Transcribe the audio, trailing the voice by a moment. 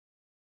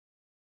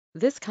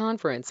This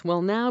conference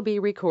will now be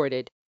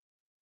recorded.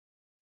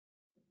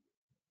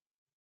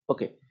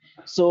 Okay,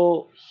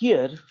 so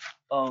here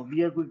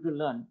we are going to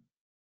learn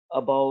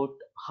about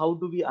how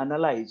do we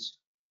analyze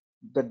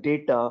the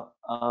data,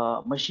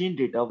 machine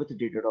data with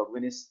DataDog.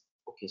 When is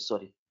okay,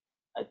 sorry,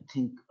 I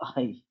think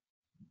I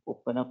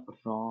open up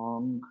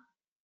wrong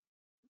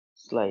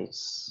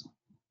slides.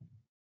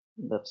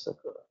 That's a,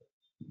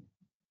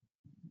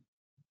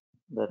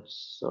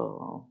 that's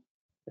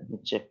let me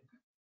check.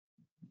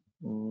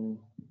 Mm,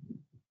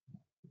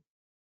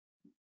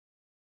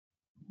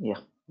 yeah,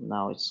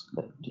 now it's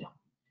correct. Yeah.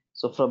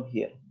 So from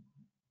here.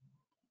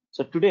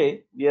 So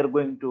today we are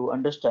going to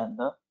understand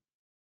the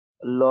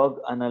log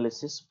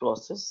analysis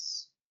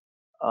process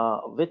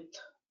with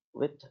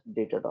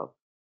DataDog.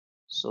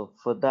 So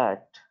for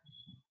that,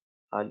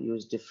 I'll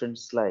use different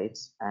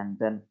slides and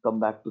then come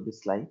back to the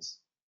slides,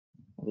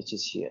 which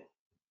is here.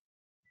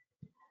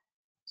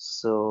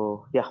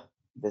 So yeah,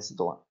 this is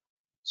the one.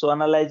 So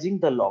analyzing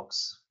the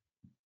logs,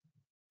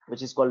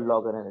 which is called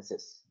log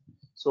analysis.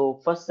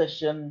 So first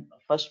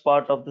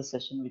part of the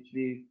session, which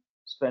we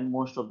spend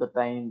most of the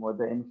time, was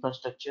the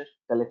infrastructure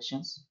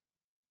collections.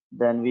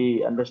 Then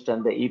we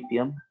understand the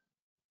EPM,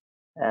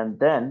 and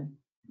then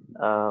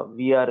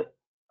we are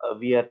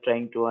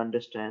trying to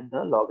understand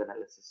the log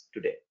analysis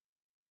today.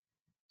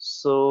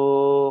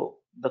 So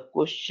the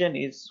question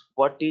is,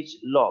 what is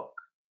log?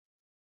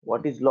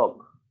 What is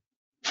log?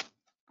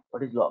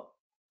 What is log?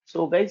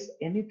 So guys,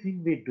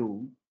 anything we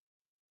do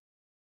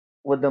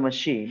with the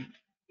machine,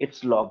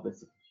 it's log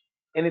basically.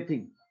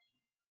 Anything,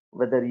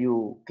 whether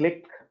you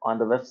click on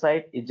the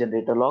website, it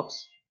generates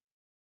logs,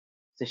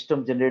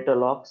 system generator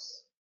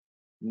logs,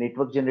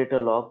 network generator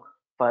log,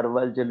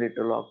 firewall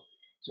generator log.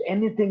 So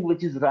anything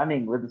which is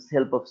running with the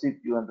help of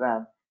CPU and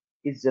RAM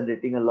is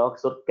generating a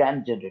logs or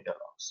can generate a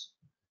logs.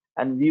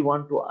 And we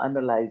want to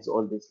analyze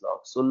all these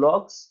logs. So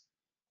logs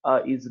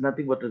is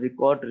nothing but a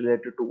record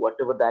related to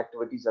whatever the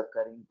activities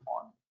occurring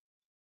on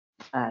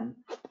an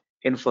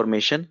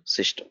information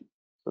system.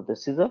 So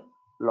this is a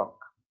log.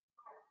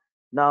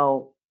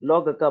 Now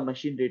log aka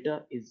machine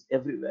data is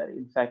everywhere.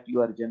 In fact, you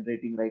are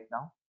generating right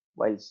now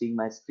while seeing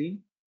my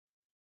screen,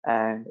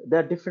 and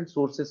there are different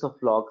sources of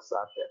logs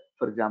are there.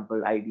 For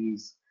example,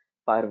 IDs,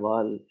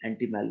 firewall,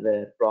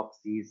 anti-malware,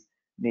 proxies,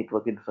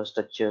 network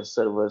infrastructure,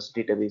 servers,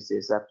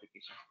 databases,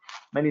 applications,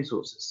 many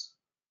sources.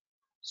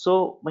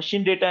 So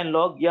machine data and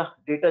log, yeah,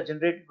 data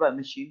generated by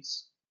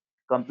machines,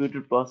 computer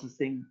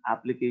processing,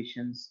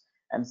 applications,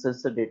 and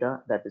sensor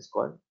data, that is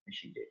called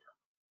machine data.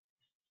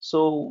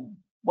 So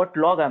what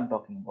log I'm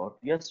talking about?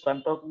 Yes, so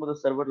I'm talking about the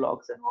server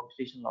logs and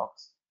workstation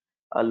logs,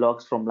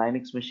 logs from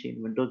Linux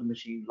machine, Windows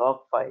machine, log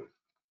file,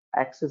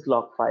 access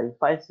log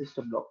file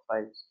system log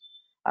files.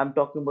 I'm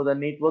talking about the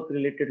network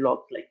related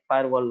logs like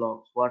firewall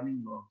logs,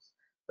 warning logs,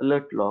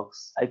 alert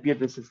logs, IP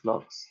addresses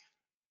logs.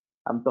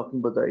 I'm talking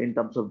about the in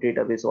terms of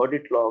database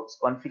audit logs,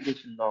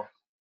 configuration logs,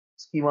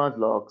 schemas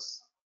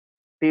logs,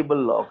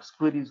 table logs,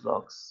 queries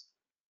logs.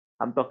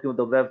 I'm talking about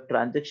the web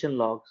transaction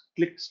logs,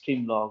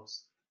 clickstream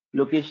logs,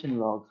 location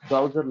logs,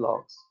 browser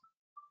logs.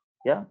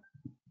 Yeah.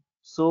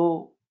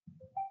 So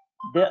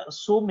there are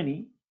so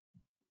many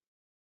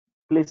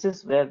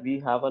places where we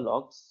have a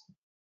logs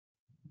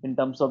in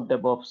terms of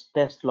DevOps,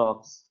 test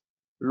logs,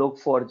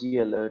 log4j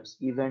alerts,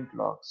 event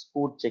logs,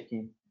 code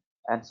checking,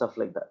 and stuff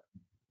like that.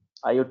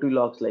 IoT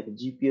logs like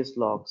GPS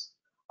logs,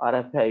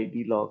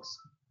 RFID logs,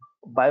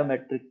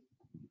 biometric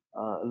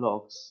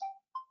logs,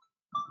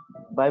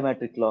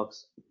 biometric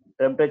logs,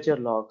 temperature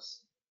logs,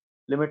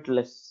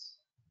 limitless,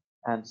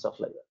 and stuff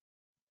like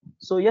that.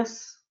 So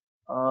yes,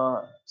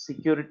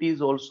 security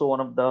is also one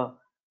of the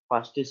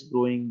fastest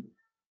growing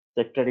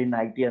sector in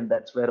IT, and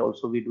that's where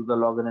also we do the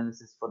log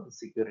analysis for the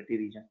security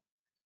region.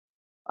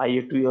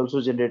 IoT also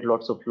generate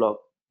lots of log.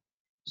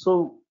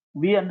 So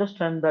we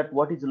understand that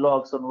what is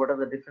logs and what are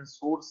the different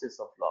sources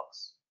of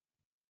logs,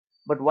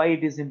 but why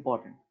it is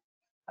important.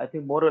 I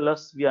think more or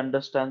less we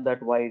understand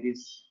that why it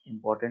is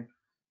important.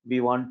 We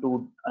want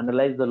to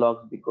analyze the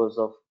logs because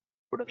of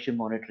production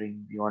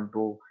monitoring. We want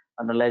to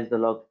analyze the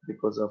log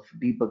because of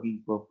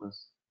debugging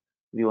purpose.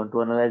 We want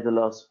to analyze the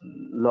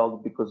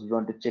log because we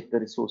want to check the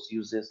resource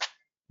uses.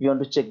 We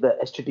want to check the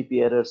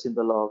HTTP errors in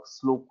the logs,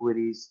 slow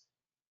queries,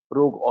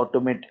 rogue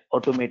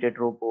automated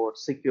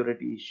robots,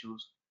 security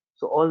issues.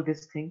 So all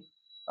these things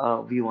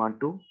we want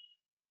to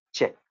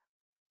check.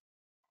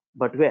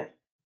 But where?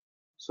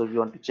 So we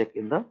want to check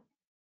in the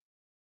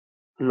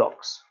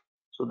logs.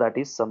 So that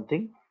is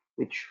something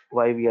which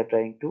why we are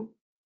trying to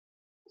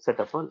set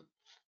up a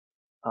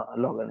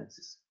log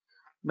analysis.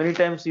 Many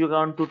times you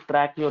want to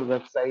track your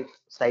website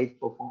site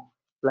perform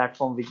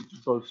platform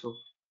visitors also.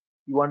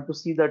 You want to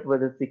see that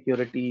whether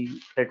security,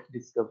 threat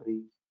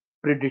discovery,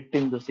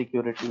 predicting the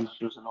security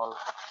issues and all,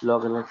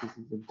 log analysis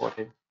is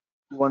important.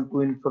 You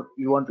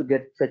want to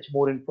get fetch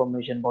more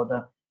information about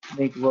the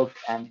network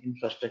and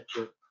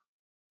infrastructure.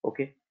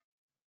 Okay.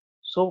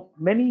 So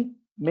many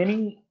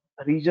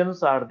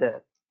regions are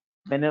there.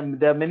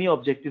 There are many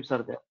objectives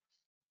are there.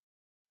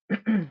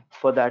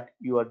 For that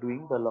you are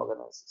doing the log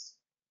analysis.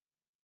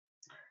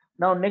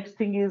 Now, next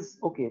thing is,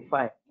 okay,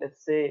 fine.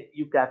 Let's say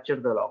you capture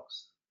the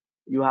logs.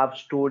 You have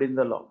stored in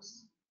the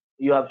logs.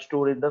 You have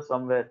stored in the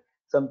somewhere,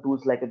 some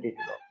tools like a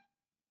DataDog.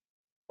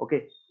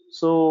 Okay.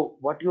 So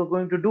what you're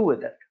going to do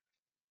with it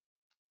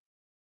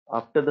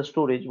after the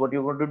storage, what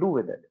you're going to do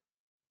with it?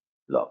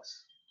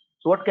 Logs.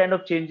 So what kind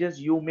of changes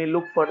you may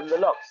look for in the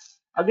logs?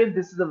 Again,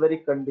 this is a very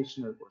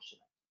conditional question.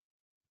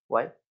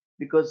 Why?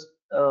 Because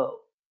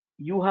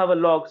you have a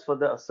logs for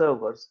the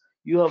servers,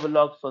 you have a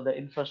logs for the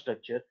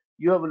infrastructure,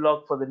 you have a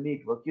log for the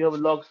network, you have a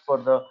logs for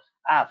the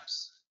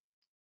apps,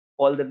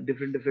 all the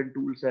different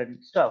tools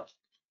and stuff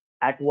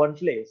at one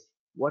place.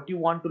 What you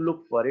want to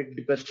look for, it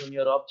depends on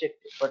your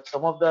objective, but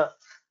some of the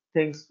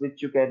things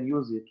which you can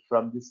use it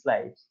from the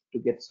slides to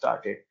get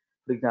started.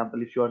 For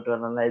example, if you want to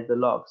analyze the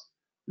logs,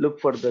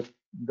 look for the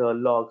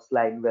logs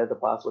line where the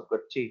password got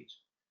changed,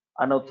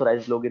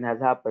 unauthorized login has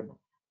happened,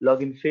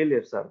 login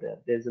failures are there,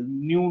 there's a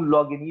new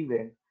login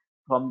event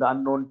from the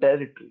unknown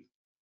territory,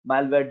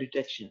 malware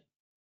detection.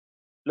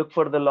 Look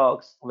for the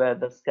logs where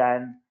the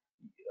scan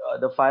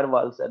the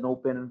firewalls and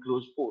open and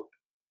close port.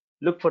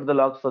 Look for the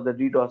logs for the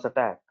DDoS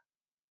attack.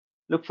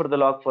 Look for the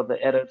log for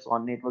the errors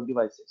on network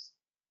devices,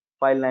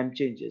 file name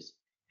changes,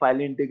 file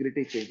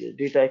integrity changes,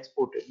 data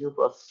exported, new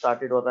process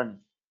started or running,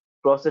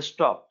 process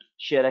stopped,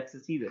 share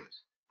access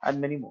events,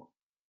 and many more.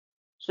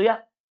 So yeah,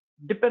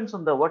 depends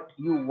on the what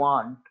you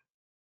want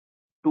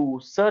to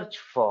search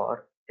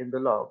for in the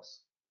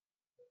logs.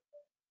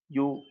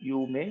 You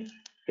may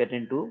get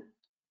into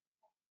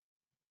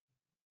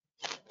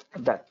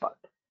that part.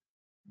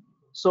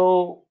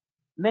 So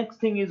next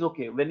thing is,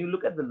 okay, when you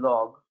look at the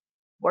log,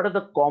 what are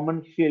the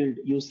common field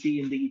you see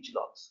in the each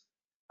logs?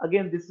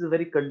 Again, this is a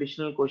very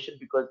conditional question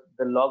because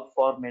the log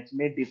formats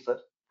may differ,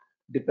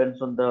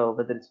 depends on the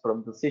whether it's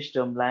from the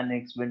system,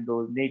 Linux,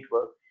 Windows,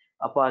 network,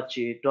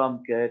 Apache,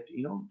 Tomcat,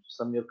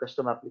 some your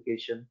custom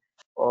application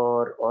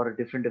or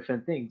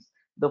different things.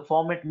 The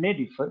format may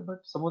differ, but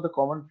some of the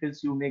common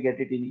fields you may get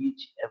it in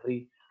each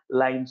every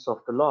lines of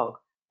the log,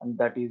 and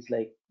that is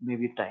like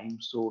maybe time,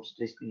 source,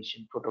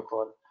 destination,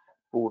 protocol,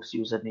 ports,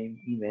 username,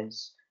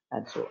 events,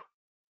 and so on.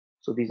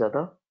 So these are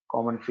the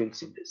common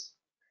fields in this.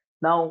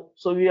 Now,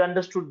 so we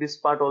understood this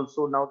part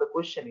also. Now the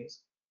question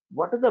is,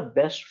 what are the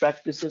best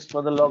practices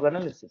for the log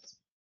analysis?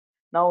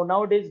 Now,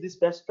 nowadays, this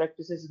best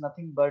practices is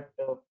nothing but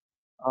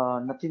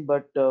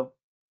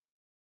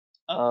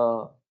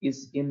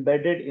is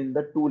embedded in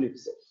the tool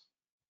itself.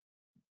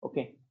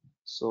 Okay,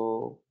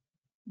 so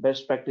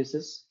best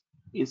practices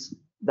is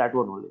that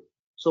one only.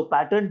 So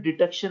pattern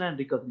detection and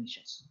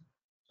recognitions.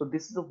 So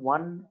this is the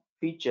one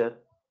feature,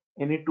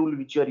 any tool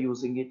which you are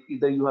using it,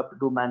 either you have to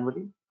do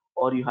manually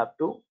or you have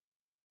to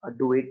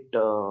do it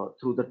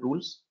through the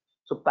tools.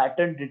 So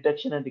pattern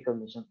detection and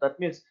recognition. That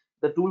means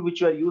the tool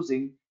which you are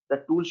using,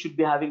 the tool should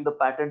be having the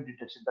pattern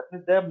detection. That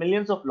means there are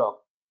millions of log,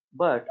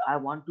 but I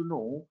want to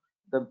know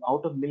the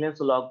out of millions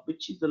of log,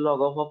 which is the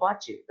log of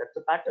Apache. That's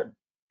the pattern.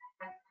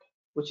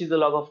 Which is the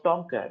log of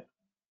Tomcat,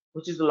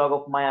 which is the log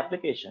of my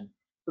application.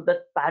 So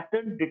that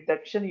pattern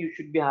detection you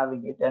should be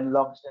having it, and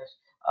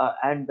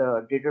and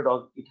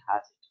Datadog it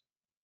has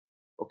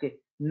it. Okay,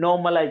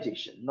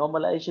 normalization.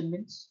 Normalization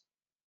means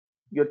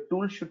your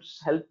tool should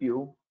help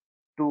you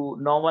to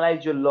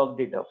normalize your log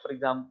data. For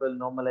example,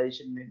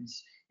 normalization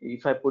means,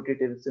 if I put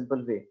it in a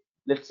simple way,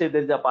 let's say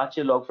there's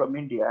Apache log from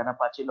India and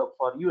Apache log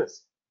for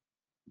US.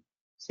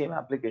 Same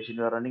application,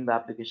 you are running the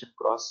application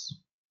cross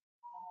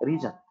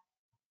region.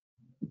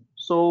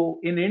 So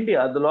in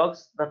India, the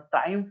logs, the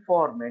time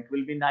format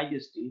will be in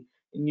IST.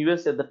 In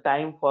USA, the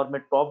time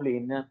format probably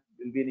will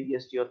be in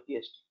EST or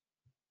PST.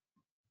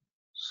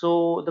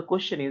 So the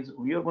question is,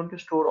 we are going to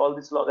store all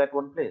this log at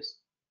one place.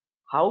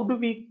 How do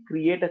we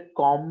create a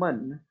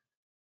common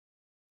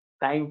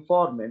time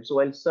format so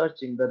while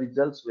searching the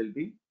results will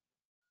be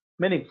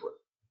meaningful?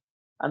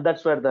 And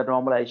that's where the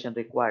normalization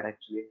required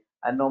actually.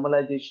 And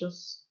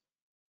normalizations,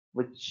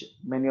 which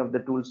many of the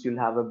tools you'll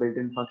have a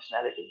built-in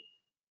functionality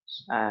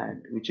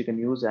and which you can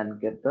use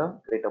and get the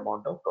great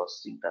amount of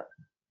processing done.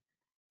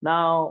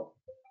 Now,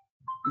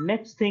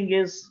 next thing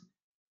is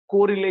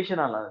correlation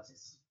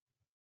analysis.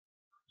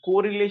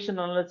 Correlation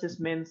analysis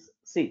means,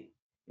 see,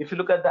 if you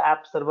look at the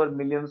app server,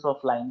 millions of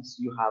lines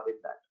you have in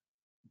that.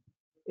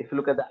 If you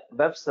look at the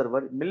web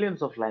server,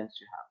 millions of lines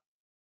you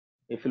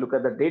have. If you look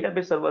at the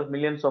database server,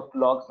 millions of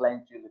logs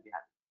lines you will be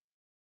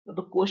having. So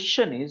the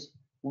question is,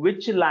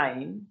 which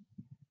line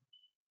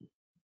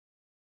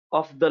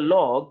of the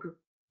log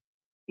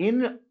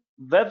in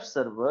web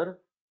server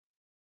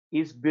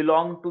is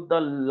belong to the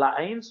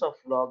lines of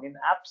log in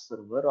app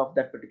server of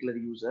that particular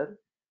user,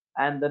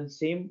 and then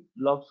same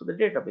logs for the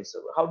database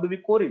server? How do we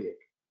correlate?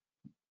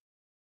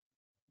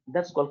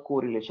 That's called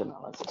correlation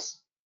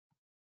analysis.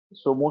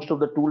 So most of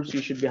the tools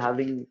you should be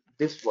having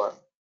this one,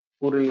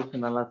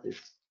 correlation analysis,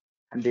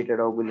 and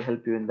Datadog will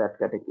help you in that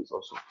categories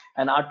also.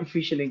 And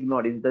artificial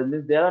ignorance, that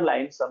means there are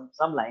lines,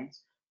 some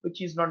lines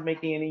which is not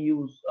making any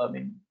use, I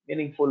mean,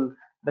 meaningful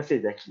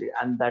message actually,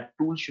 and that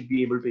tool should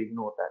be able to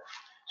ignore that.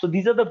 So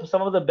these are the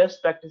some of the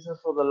best practices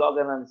for the log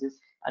analysis,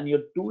 and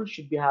your tool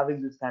should be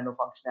having this kind of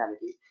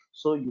functionality,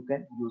 so you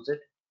can use it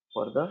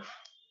for the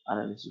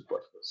analysis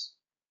purpose.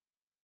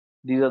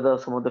 These are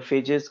some of the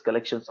phases: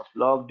 collections of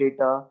log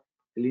data,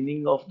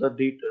 cleaning of the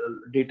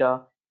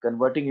data,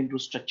 converting into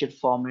structured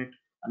format,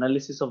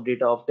 analysis of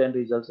data, obtain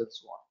results, and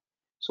so on.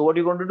 So what are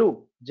you going to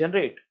do?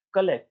 Generate,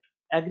 collect,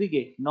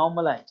 aggregate,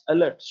 normalize,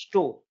 alert,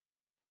 store,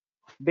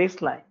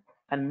 baseline,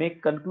 and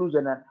make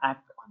conclusion and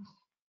act on it.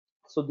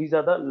 So these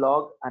are the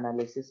log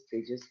analysis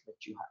pages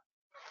that you have.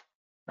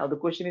 Now the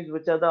question is,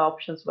 which are the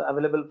options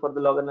available for the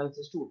log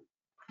analysis tool?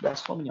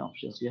 There's so many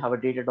options. You have a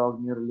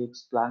DataDog, Neuralink,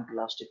 Splunk,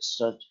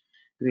 Elasticsearch,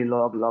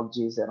 Greylog,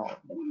 Logjays, and all.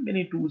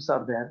 Many tools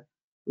are there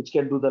which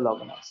can do the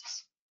log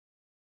analysis.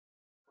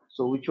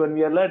 So which one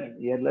we are learning?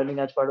 We are learning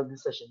as part of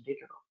this session,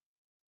 DataDog.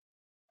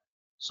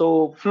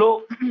 So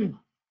flow,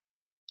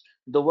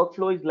 the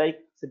workflow is like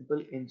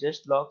simple: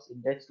 ingest logs,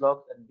 index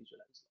logs, and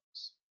visualize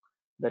logs.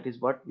 That is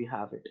what we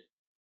have it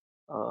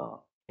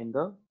in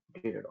the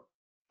DataDog.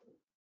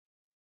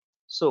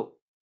 So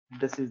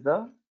this is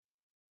the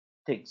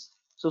things.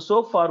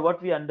 So far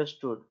what we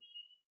understood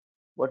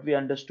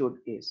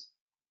is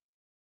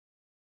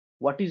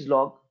what is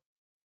log,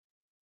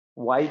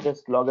 why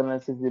does log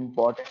analysis is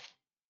important,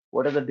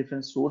 what are the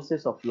different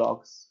sources of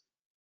logs,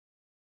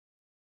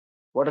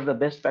 what are the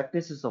best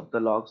practices of the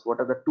logs, what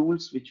are the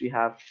tools which we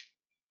have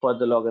for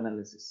the log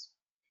analysis.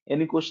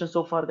 Any questions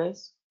so far,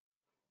 guys?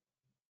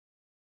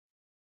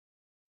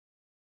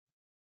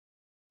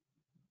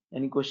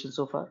 Any questions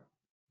so far?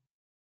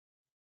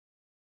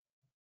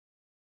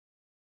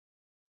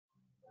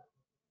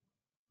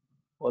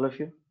 All of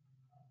you?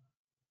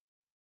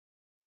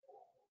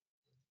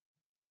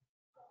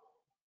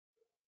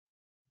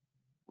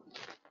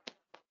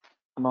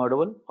 Am I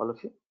audible? All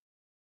of you?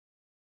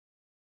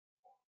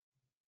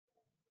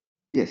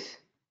 Yes.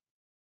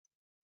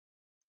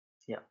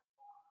 Yeah.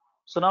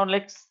 So now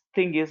next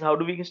thing is, how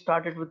do we get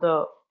started with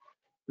the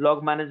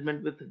log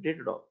management with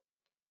Datadog?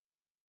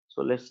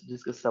 So let's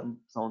discuss some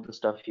of the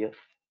stuff here.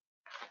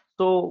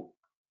 So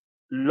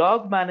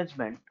log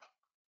management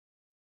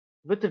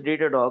with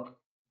Datadog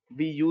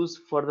we use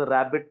for the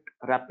rapid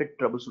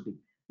troubleshooting.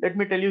 Let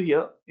me tell you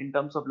here, in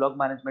terms of log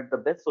management, the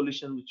best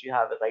solution which you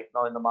have right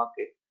now in the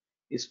market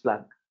is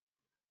Splunk.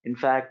 In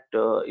fact,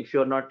 if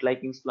you're not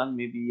liking Splunk,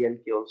 maybe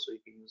ELK also you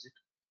can use it,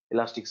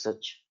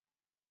 Elasticsearch.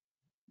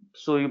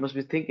 So you must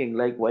be thinking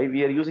like, why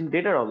we are using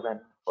Datadog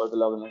then for the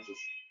log analysis?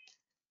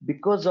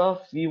 Because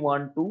of we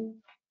want to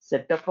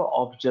set up a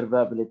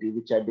observability,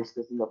 which I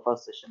discussed in the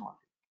first session only.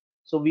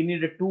 So we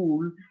need a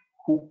tool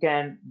who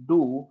can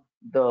do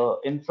the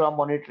infra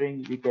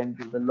monitoring, we can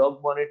do the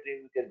log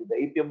monitoring, we can do the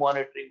APM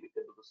monitoring, we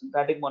can do the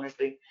synthetic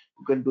monitoring,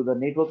 we can do the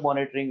network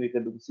monitoring, we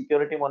can do the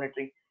security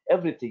monitoring,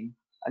 everything.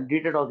 And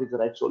Datadog is the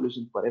right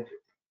solution for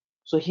everything.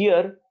 So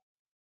here,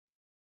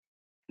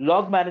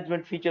 log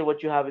management feature,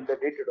 what you have in the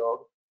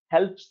Datadog,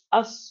 helps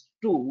us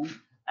to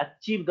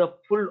achieve the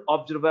full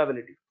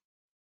observability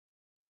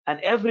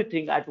and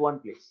everything at one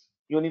place,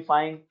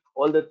 unifying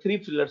all the three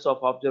pillars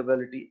of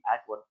observability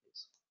at one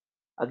place.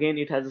 Again,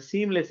 it has a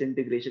seamless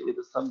integration with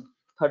some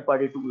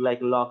third-party tool like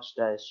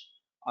Logstash,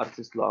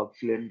 RSysLog,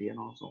 Fluentd, and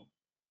also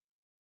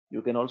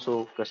you can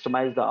also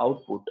customize the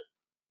output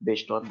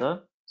based on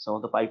the some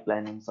of the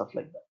pipeline and stuff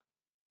like that.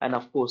 And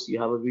of course, you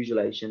have a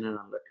visualization and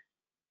analytics.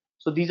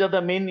 So these are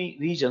the main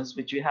regions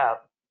which we have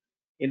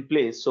in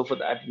place. So for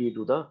that, we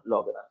do the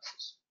log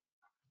analysis.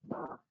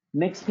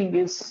 Next thing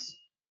is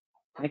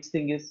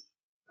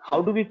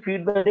how do we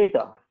feed the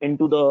data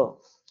into the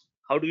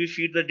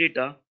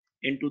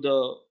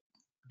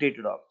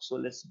Datadog? So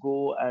let's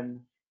go and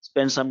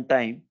spend some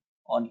time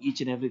on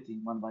each and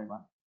everything one by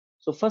one.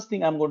 So first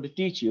thing I'm going to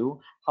teach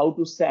you how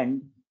to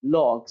send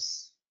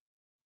logs,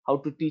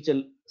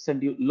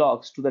 send you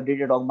logs to the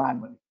Datadog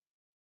manually.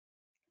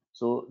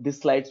 So these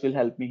slides will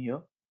help me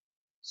here.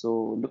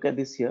 So look at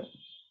this here.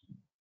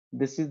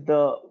 This is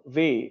the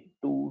way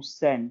to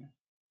send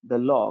the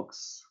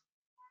logs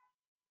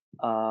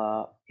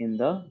in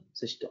the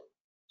system.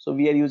 So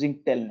we are using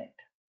Telnet.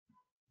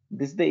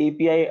 This is the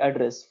API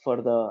address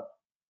for the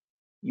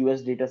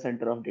US data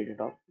center of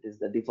Datadog. This is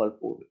the default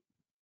port.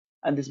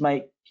 And this is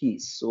my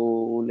keys.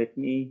 So let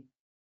me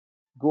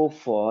go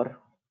for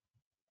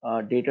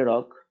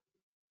Datadog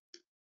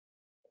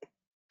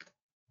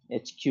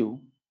HQ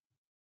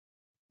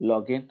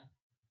login.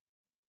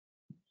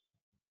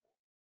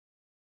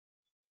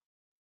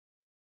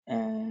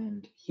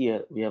 And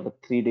here we have a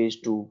 3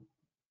 days to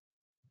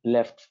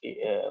left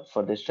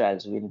for this trial.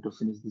 So we need to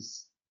finish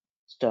this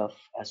stuff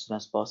as soon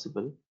as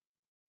possible.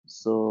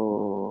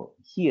 So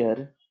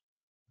here,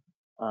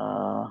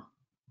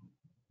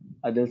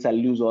 else I'll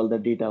use all the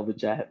data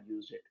which I have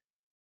used it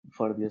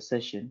for this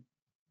session.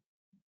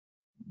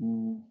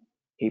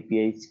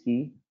 API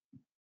key.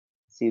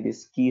 See,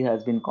 this key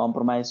has been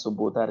compromised, so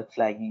both are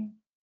flagging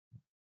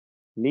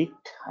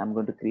leaked. I'm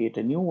going to create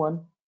a new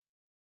one.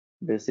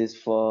 This is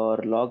for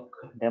log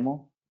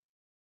demo,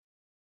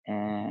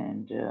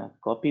 and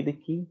copy the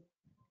key,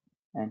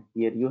 and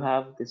here you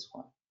have this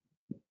one.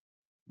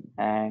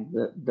 And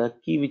the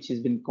key which has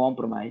been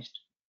compromised,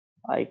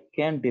 I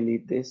can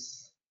delete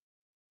this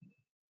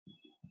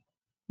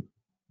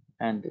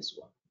and this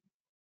one.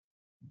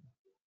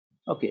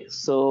 Okay,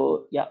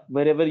 so yeah,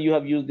 wherever you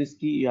have used this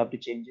key, you have to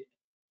change it.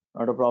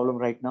 Not a problem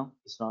right now.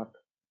 It's not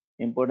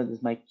important. This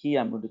is my key.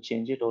 I'm going to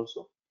change it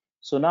also.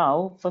 So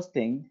now, first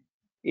thing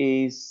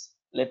is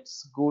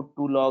let's go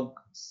to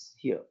logs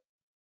here.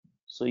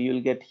 So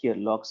you'll get here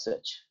log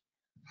search.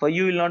 For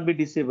you will not be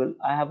disabled.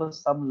 I have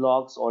some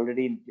logs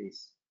already in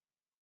place.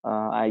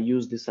 I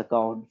use this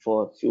account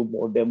for a few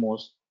more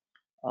demos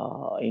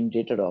in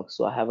DataDog.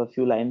 So I have a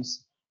few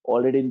lines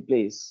already in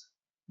place,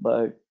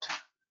 but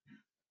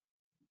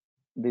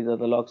these are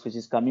the logs which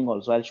is coming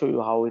also. I'll show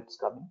you how it's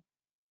coming.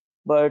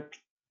 But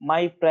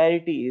my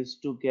priority is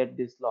to get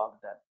this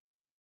log done.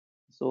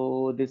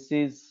 So this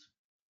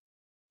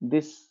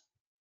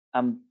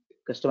I'm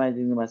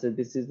customizing the message.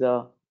 This is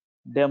a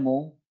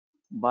demo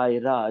by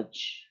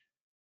Raj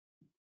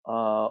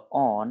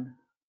on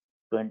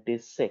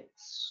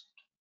 26th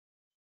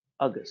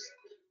August.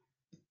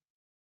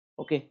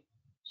 Okay,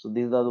 so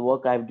these are the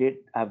work I've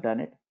done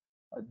it.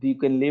 You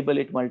can label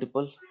it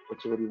multiple,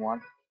 whichever you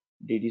want,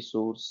 dd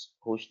source,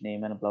 host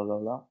name, and blah blah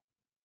blah.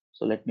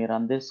 So let me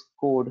run this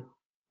code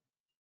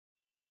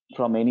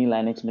from any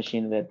Linux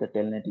machine where the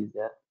telnet is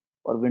there,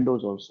 or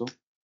Windows also.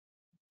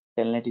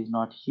 Telnet is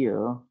not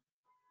here,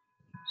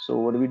 so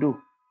what do we do?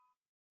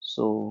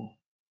 So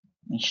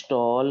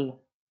install,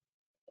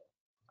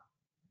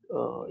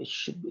 it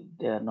should be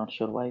there, not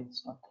sure why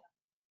it's not there.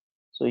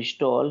 So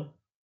install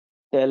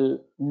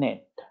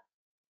telnet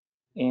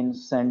in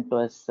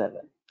CentOS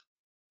 7.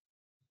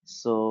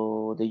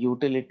 So the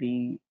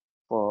utility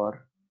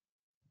for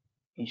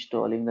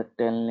installing the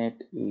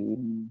telnet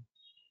in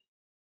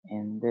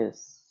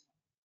this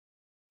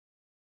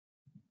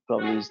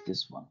probably is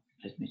this one.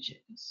 Let me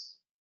check this.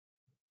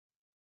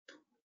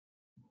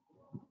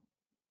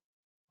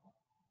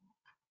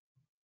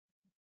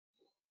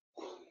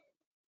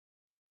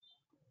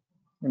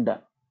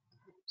 Done.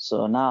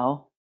 So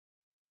now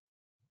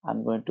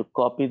I'm going to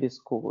copy this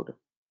code,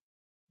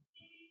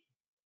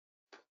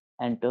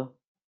 enter,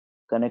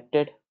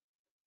 connected.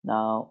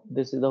 Now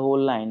this is the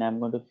whole line. I'm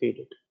going to feed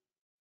it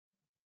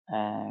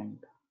and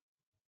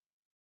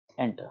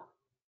enter.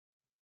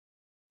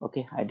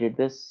 Okay, I did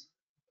this.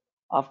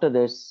 After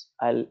this,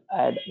 I'll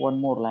add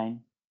one more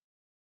line.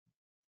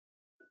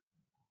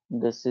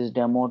 This is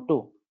demo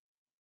 2.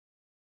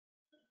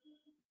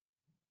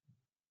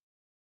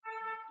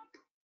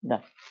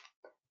 Done.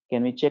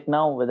 Can we check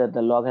now whether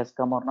the log has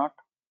come or not?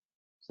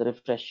 So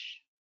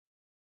refresh.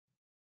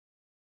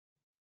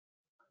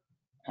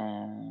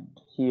 And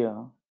here,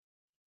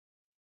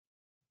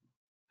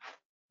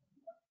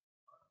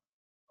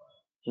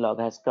 log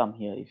has come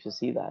here. If you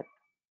see that,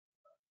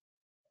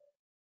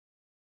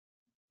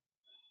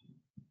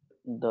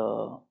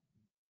 the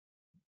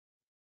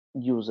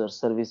user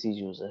service is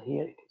user,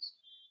 here it is.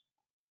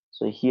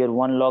 So here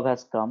one log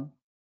has come,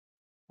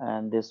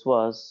 and this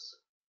was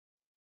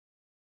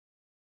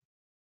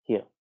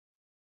here.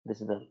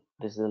 This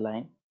is the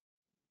line.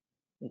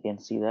 You can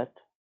see that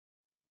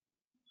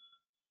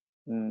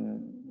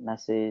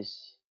message.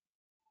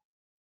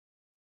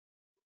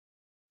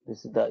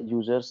 This is the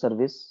user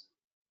service.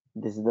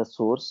 This is the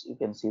source. You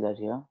can see that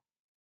here.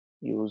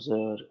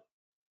 User,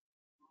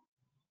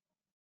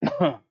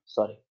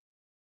 sorry,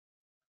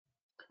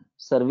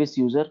 service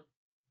user,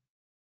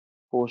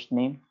 host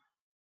name,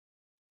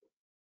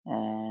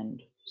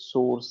 and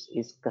source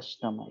is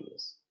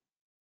customized.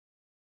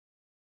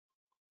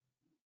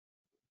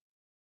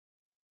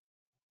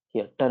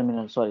 Here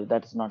terminal, sorry,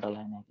 that is not a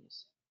line, I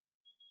guess.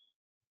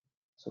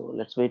 So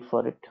let's wait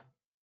for it.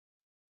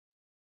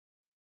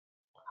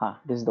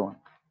 This is the one.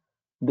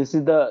 This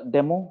is the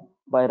demo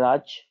by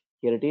Raj.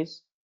 Here it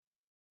is,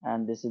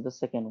 and this is the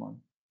second one.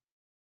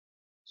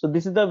 So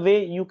this is the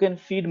way you can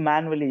feed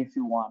manually if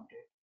you want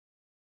it.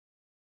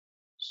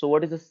 So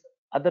what is the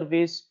other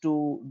ways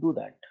to do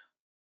that?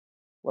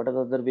 What are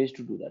the other ways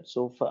to do that?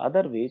 So for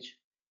other ways,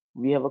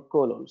 we have a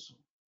curl also.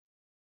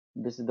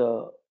 This is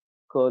the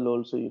curl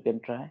also you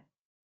can try.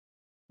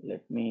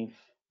 Let me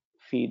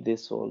feed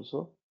this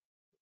also.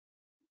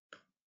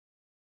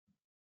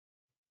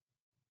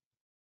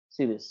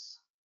 See this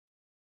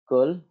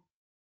curl,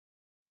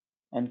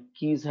 and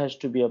keys has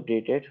to be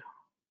updated,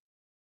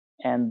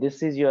 and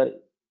this is a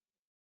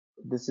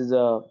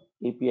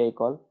API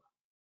call.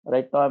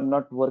 Right now I'm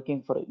not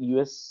working for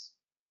US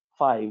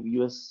 5.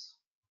 US,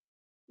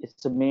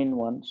 it's the main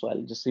one, so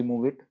I'll just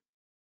remove it.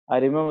 I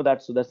remember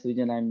that, so that's the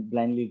reason I'm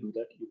blindly do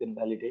that. You can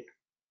validate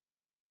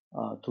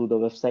through the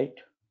website,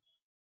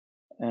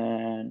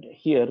 and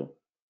here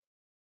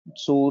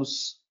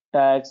source,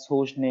 tags,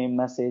 host name,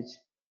 message,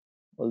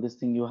 all this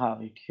thing you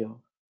have it here.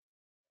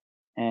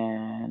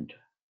 And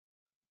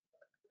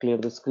clear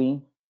the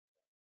screen,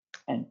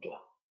 enter.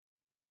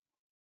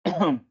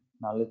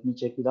 Now let me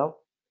check it out.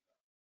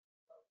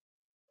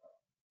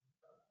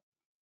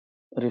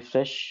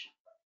 Refresh.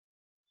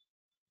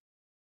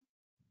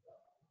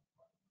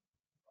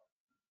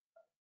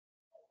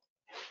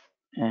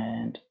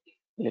 And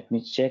let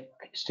me check,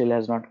 still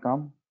has not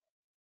come.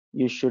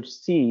 You should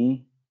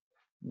see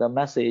the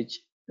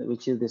message,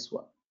 which is this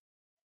one.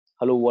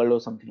 hello world or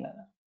something like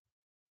that.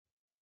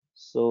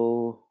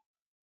 So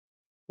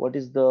what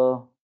is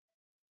the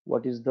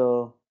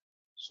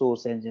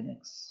source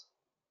nginx?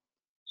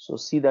 So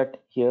see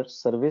that here,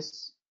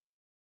 service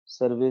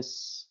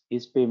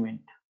is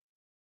payment.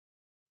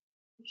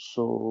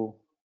 So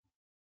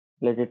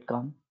let it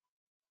come.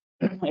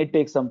 It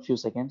takes some few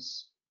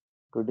seconds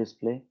to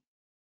display.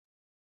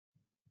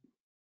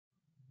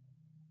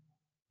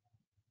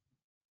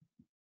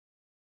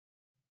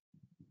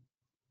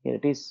 Here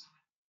it is.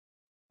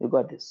 You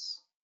got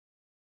this.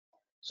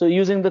 So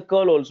using the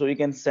curl also you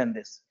can send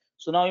this.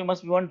 So now you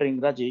must be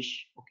wondering,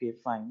 Rajesh, okay,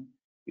 fine.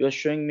 You are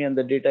showing me and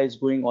the data is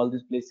going all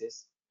these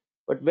places.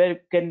 But where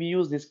can we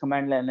use this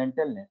command line and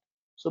telnet?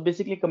 So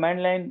basically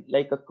command line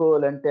like a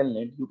curl and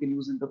telnet, you can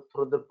use in the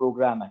further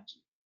program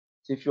actually.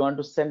 So if you want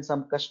to send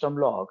some custom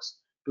logs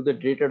to the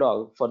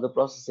DataDog for the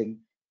processing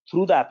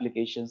through the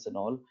applications and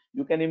all,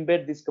 you can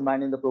embed this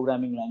command in the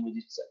programming language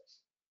itself.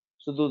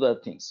 So those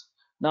are things.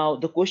 Now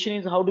the question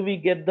is, how do we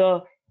get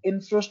the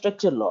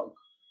infrastructure log,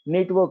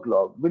 network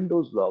log,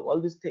 Windows log,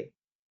 all these things?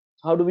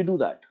 How do we do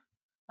that?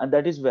 And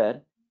that is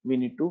where we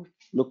need to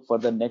look for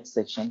the next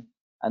section,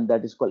 and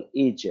that is called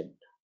agent.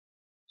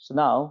 So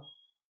now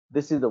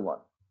this is the one.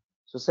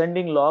 So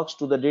sending logs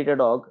to the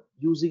Datadog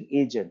using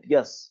agent.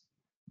 Yes,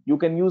 you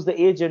can use the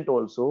agent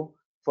also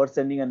for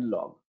sending a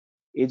log.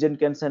 Agent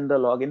can send the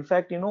log. In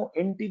fact,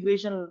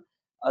 integration,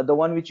 the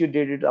one which you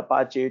did it,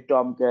 Apache,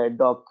 Tomcat,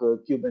 Docker,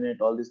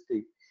 Kubernetes, all these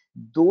things,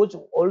 those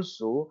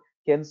also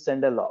can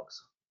send a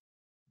logs.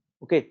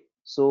 Okay,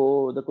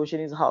 so the question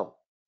is how?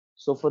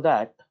 So for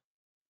that,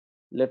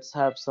 let's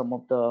have some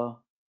of the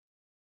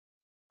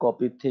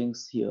copy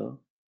things here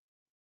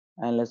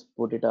and let's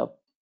put it up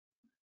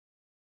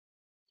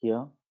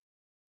here.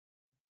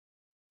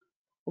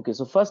 Okay,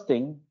 so first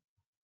thing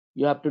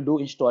you have to do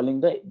installing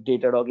the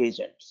Datadog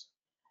agents.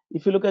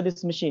 If you look at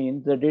this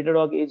machine, the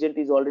Datadog agent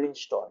is already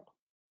installed,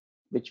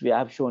 which we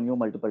have shown you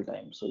multiple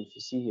times. So if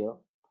you see here,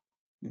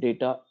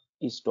 data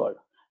installed.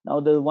 Now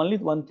the only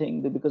one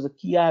thing, because the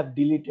key I have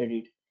deleted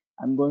it,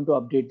 I'm going to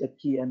update the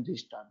key and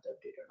restart the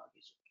Datadog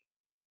agent.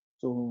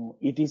 So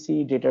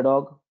etc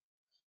datadog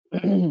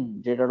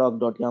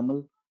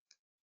datadog.yaml,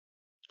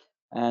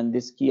 and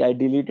this key I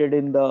deleted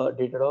in the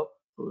Datadog,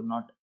 so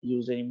not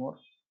use anymore.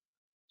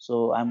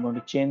 So I'm going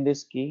to change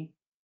this key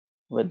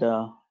with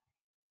the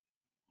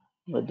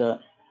with the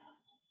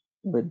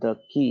with the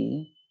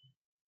key.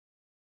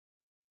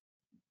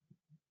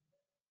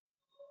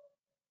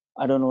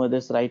 I don't know whether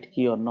it's right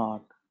key or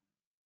not.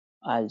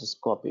 I'll just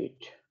copy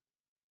it.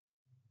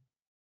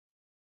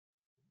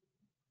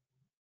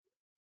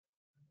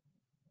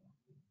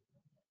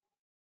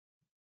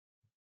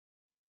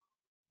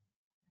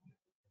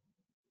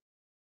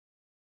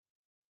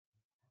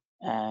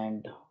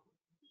 And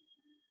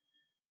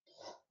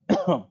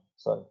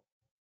sorry.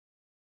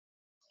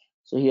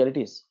 So here it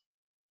is.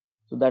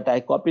 So that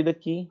I copy the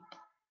key,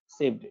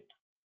 saved it.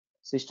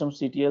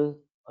 Systemctl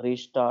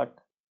restart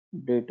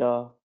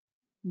data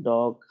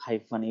dog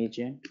hyphen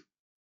agent,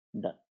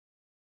 done.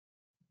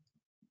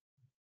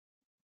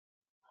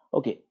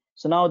 Okay,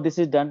 so now this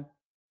is done.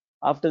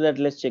 After that,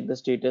 let's check the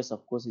status.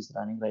 Of course, it's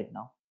running right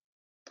now.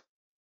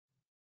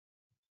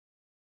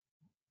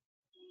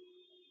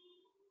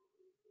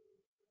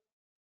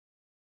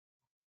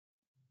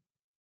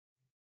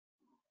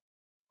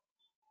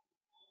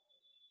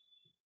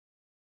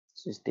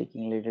 So it's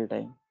taking a little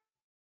time.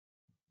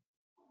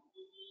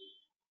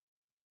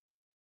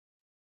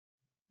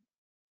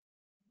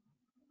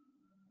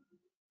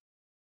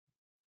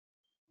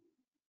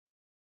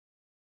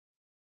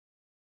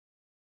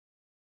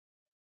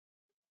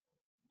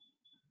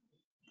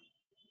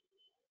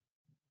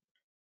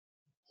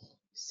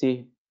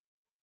 See,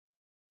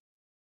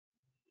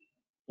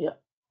 yeah,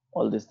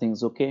 all these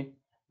things okay.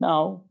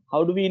 Now,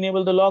 how do we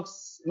enable the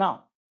logs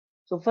now?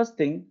 So first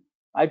thing,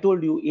 I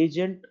told you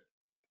agent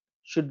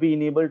should be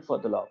enabled for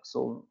the log.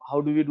 So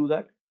how do we do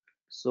that?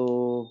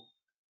 So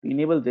we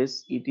enable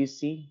this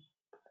etc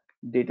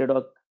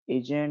datadog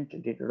agent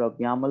datadog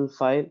YAML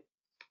file,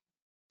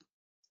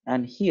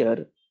 and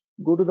here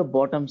go to the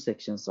bottom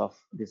sections of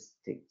these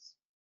things.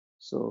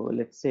 So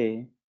let's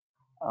say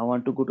I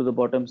want to go to the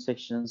bottom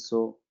section.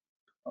 So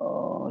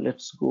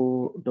let's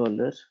go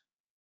dollar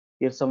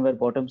here somewhere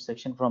bottom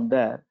section. From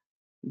there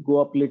go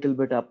up little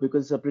bit up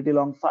because it's a pretty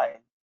long file.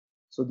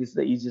 So this is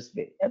the easiest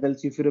way.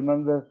 Else if you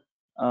remember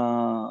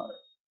a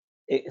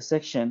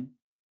section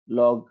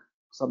log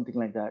something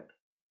like that,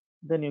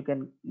 then you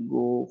can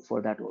go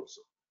for that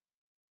also.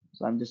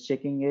 So I'm just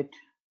checking it.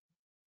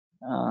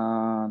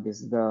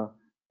 This is the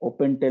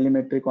open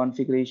telemetry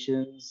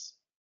configurations.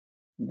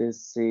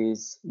 This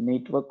is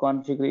network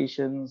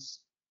configurations.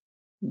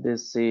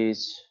 This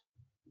is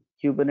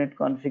Kubernetes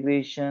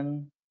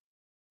configuration.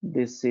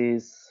 This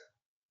is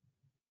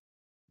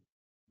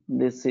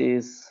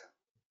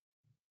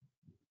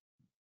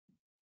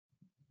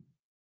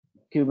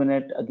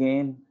Kubernetes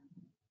again,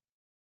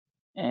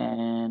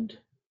 and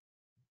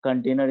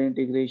container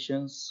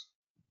integrations,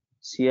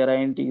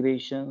 CRI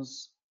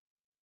integrations.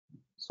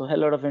 So a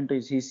lot of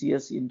entries,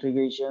 CCS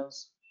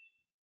integrations,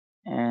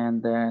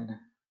 and then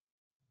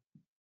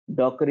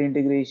Docker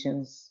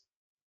integrations,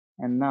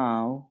 and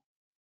now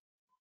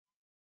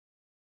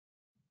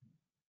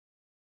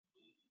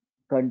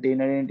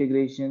container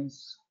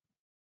integrations,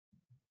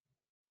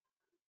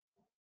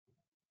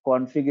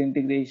 config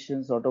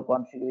integrations, auto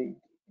config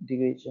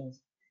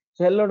integrations.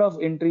 So a lot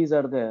of entries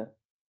are there,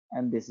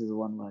 and this is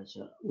one which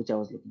I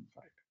was looking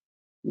for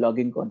it.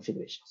 Login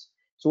configurations.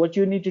 So what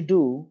you need to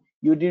do,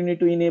 you do need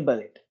to enable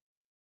it.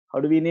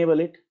 How do we enable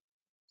it?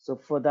 So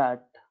for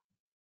that,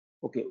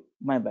 okay,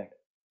 my bad.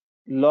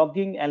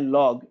 Logging and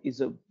log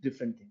is a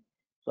different thing.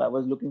 So I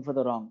was looking for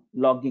the wrong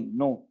logging,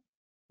 no,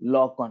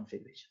 log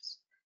configurations.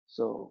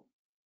 So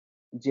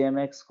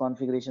JMX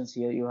configurations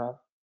here you have.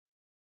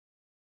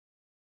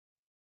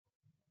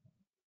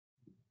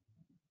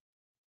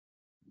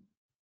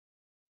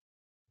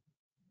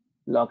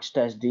 Log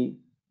stash D.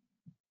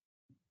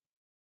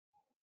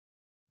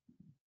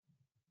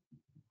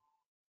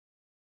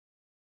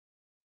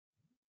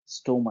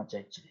 So much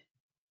actually.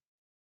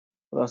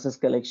 Process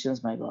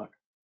collections, my God.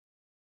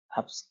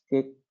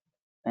 Upskick,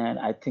 and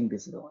I think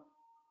this is the one.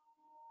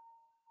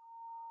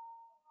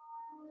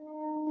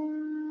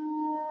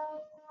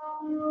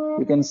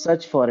 You can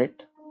search for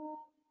it.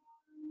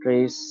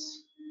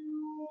 Trace.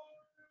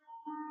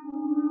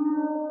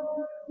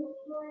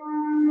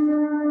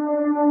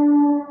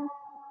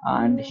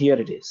 And here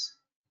it is.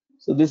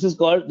 So this is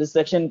called, this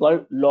section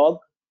called log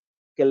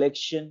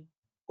collection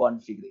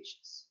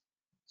configurations.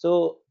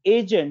 So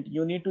agent,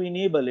 you need to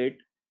enable it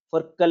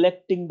for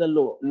collecting the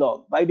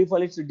log. By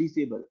default, it's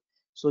disabled.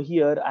 So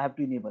here I have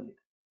to enable it.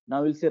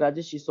 Now we'll say,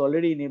 Rajesh, it's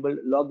already enabled,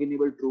 log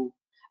enabled true.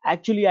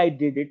 Actually, I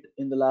did it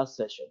in the last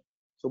session.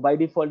 So by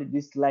default,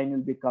 this line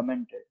will be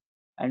commented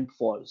and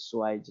false.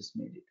 So I just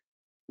made it.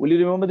 Will you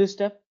remember this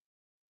step?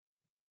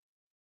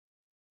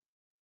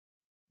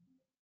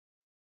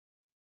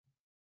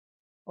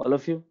 All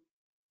of you?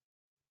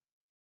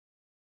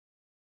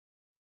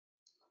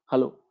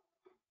 Hello?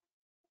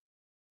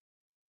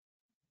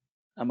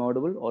 I'm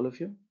audible, all of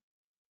you?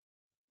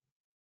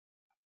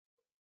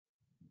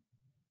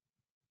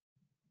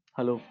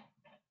 Hello?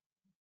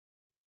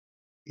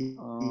 Yes,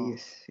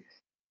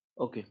 yes.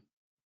 Okay.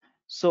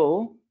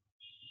 So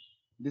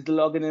this is the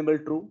log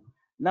enabled true.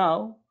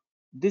 Now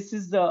this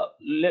is the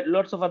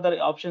lots of other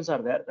options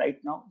are there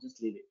right now.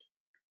 Just leave it.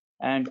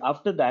 And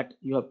after that,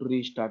 you have to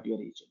restart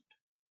your agent.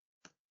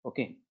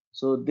 Okay.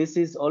 So this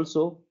is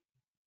also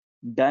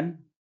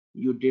done.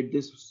 You did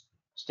this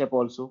step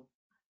also.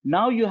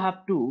 Now you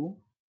have to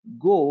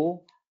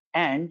go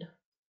and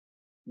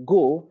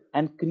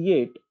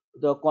create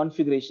the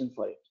configuration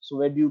for it. So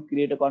where do you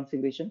create a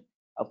configuration?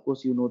 Of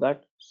course, you know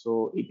that.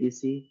 So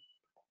etc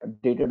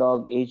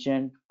datadog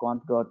agent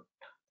conf.d,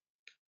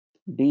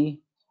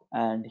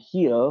 and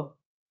here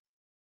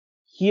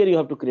you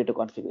have to create a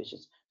configuration.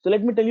 So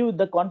let me tell you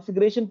the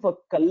configuration for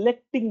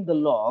collecting the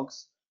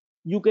logs.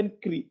 You can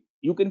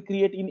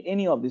create in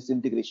any of this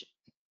integration.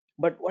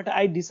 But what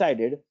I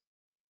decided,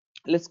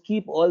 let's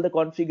keep all the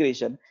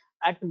configuration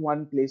at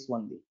one place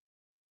only.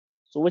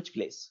 So which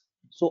place?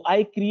 So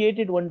I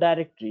created one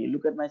directory.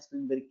 Look at my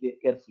screen very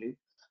carefully.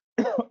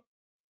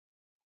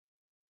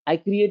 I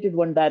created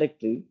one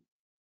directory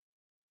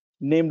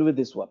named with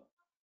this one.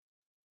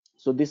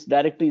 So this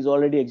directory is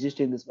already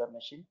existing in this web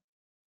machine.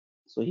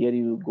 So here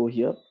you go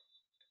here,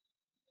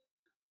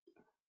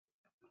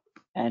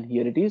 and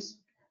here it is.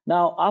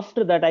 Now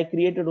after that, I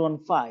created one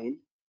file,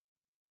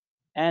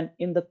 and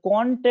in the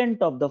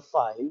content of the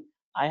file,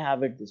 I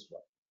have it this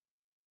way.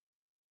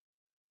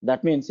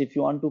 That means if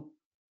you want to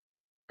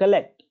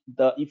collect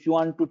if you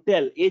want to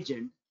tell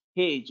agent,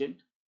 hey agent,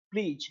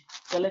 please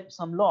collect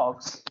some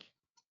logs,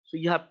 so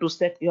you have to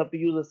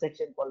use a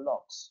section called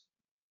logs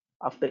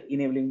after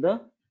enabling the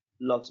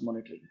logs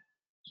monitoring.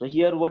 So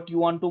here what you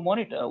want to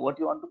monitor, what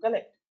you want to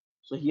collect.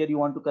 So here you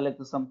want to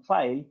collect some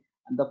file,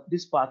 and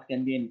this path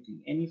can be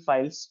anything, any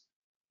files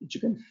which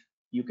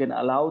you can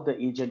allow the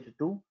agent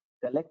to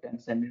collect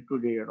and send it to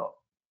Datadog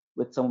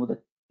with some of the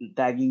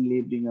tagging,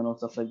 labeling, and all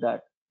stuff like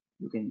that.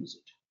 You can use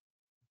it.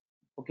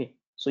 Okay.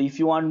 So if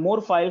you want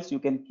more files, you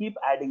can keep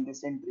adding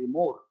this entry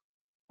more.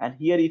 And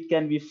here it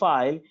can be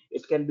file,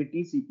 it can be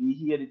TCP,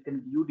 here it can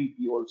be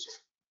UDP also.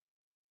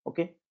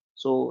 Okay.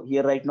 So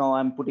here right now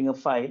I'm putting a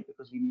file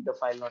because we need the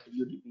file, not a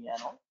UDP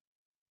and all.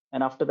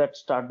 And after that,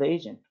 start the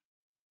agent.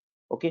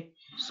 Okay.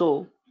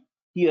 So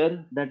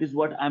here, that is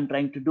what I'm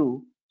trying to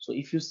do. So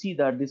if you see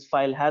that this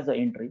file has an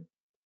entry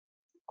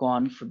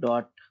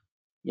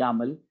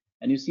conf.yaml,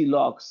 and you see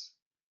logs,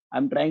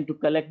 I'm trying to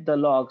collect the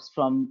logs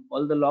from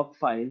all the log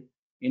file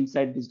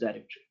inside this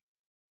directory.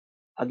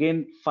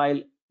 Again,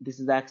 file, this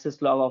is the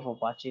access log of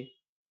Apache,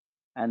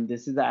 and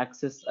this is the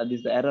this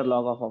is the error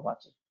log of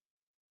Apache.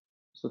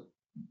 So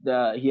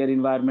the here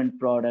environment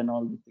prod and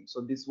all these things.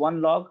 So this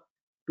one log,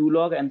 two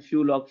log, and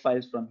few log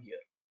files from here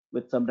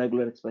with some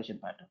regular expression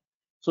pattern.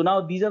 So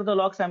now these are the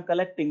logs I'm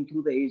collecting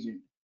through the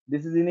agent.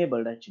 This is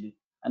enabled actually,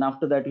 and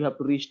after that you have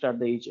to restart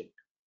the agent.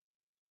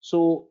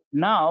 So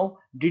now,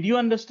 did you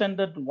understand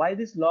that why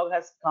this log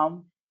has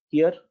come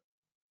here?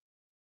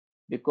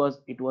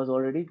 because it was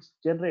already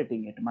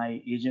generating it.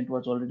 My agent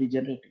was already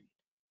generating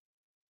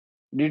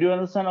it. Did you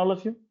understand, all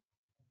of you?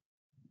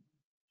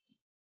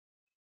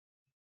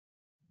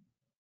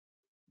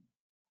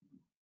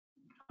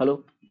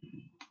 Hello?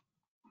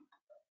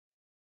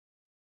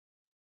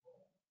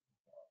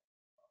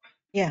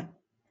 Yeah.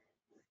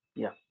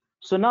 Yeah.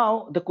 So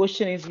now the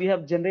question is, we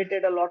have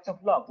generated a lot of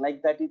log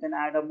like that. You can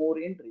add a more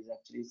entries.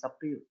 Actually, it's up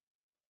to you.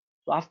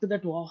 So after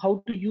that,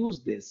 how to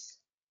use this?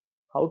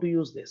 How to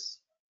use this?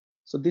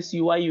 So this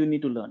UI you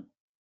need to learn.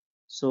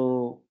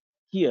 So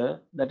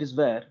here, that is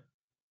where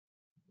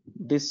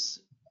this,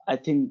 I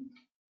think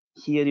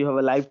here you have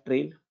a live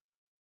trail.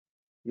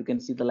 You can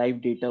see the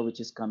live data which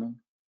is coming.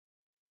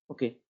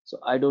 Okay, so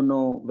I don't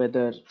know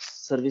whether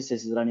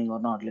services is running or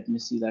not. Let me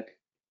see that.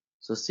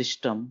 So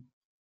system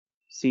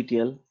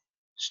CTL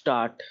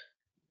start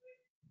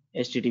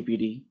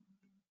HTTPD,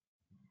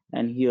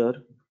 and here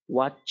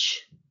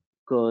watch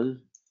curl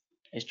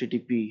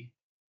HTTP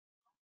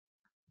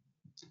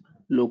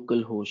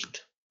localhost.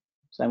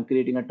 So I'm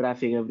creating a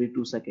traffic every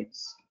 2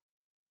 seconds,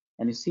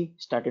 and you see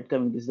started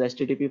coming. This is the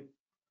HTTP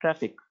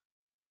traffic.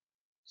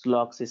 So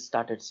logs is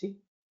started. See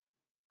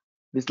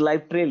this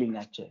live trailing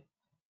actually.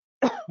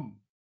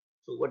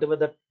 So whatever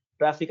the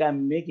traffic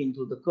I'm making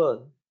through the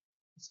curl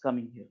is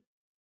coming here.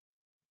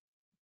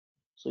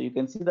 So you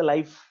can see the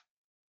live.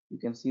 You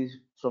can see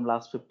from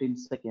last 15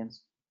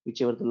 seconds,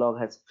 whichever the log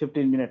has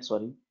 15 minutes,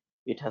 sorry,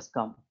 it has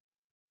come,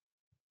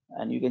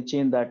 and you can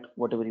change that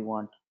whatever you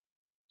want.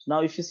 So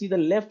now if you see the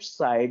left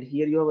side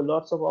here, you have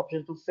lots of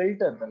options to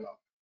filter the log.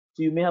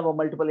 So you may have a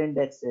multiple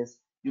indexes.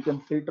 You can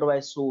filter by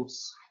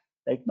source.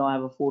 Right now I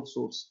have a 4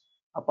 source: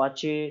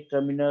 Apache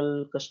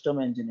terminal custom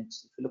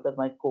nginx. If you look at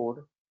my code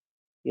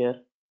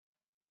here,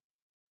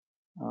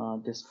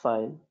 this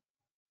file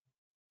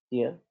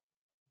here,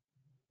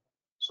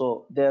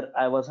 so there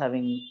I was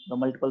having the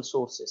multiple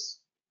sources.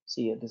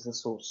 See here, this is a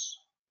source.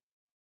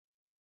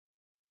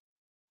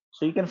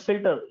 So you can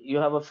filter. You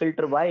have a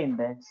filter by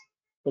index,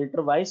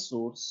 filter by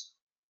source,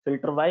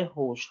 filter by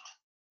host,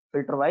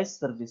 filter by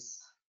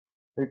service,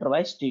 filter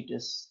by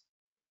status,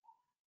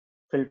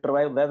 filter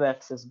by web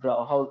access,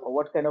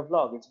 what kind of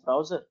log, it's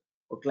browser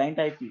or client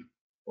IP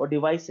or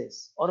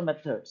devices or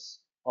methods,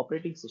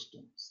 operating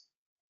systems.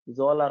 These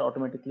all are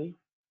automatically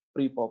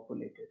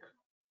pre-populated.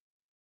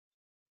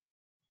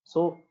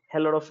 So a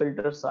lot of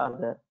filters are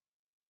there.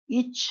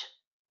 Each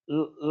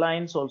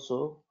lines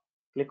also,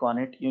 click on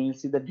it, you will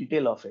see the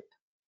detail of it.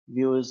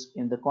 Views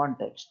in the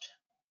context.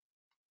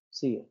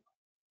 See,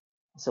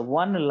 so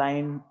one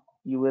line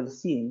you will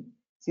see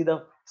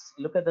the,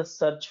 look at the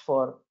search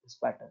for this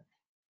pattern.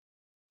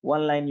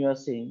 One line you are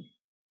seeing,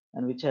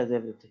 and which has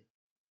everything.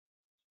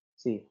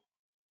 See,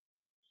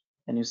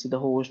 and you see the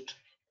host,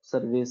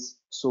 service,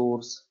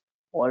 source,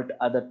 all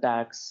other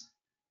tags,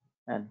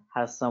 and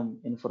has some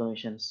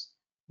informations,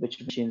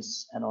 which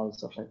machines and all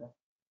stuff like that.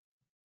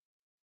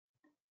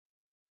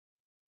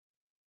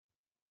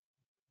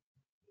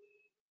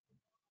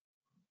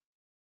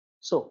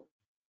 So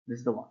this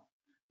is the one.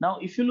 Now,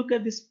 if you look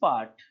at this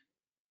part,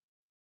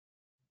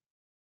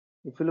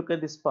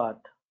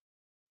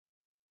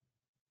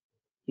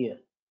 here,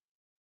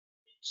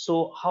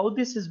 so how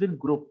this has been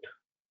grouped,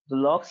 the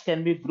logs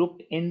can be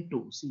grouped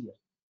into, see here,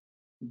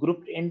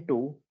 grouped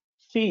into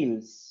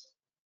fields,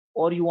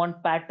 or you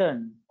want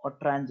pattern or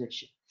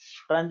transaction.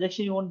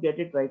 Transaction you won't get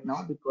it right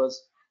now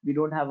because we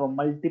don't have a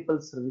multiple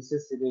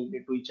services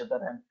related to each other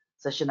and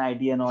session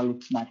ID and all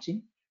it's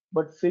matching.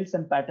 But fields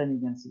and pattern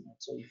you can see that.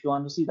 So if you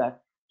want to see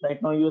that,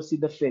 right now you'll see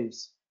the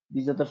fields.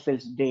 These are the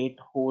fields: date,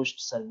 host,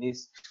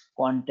 service,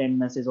 content,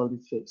 message, all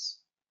these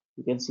fields.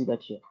 You can see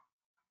that here,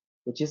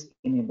 which is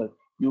enabled.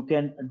 You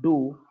can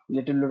do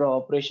little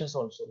operations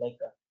also like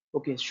that.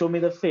 Okay, show me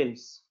the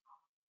fields.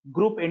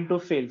 Group into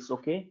fields,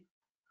 okay,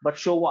 but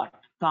show what?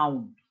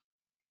 Count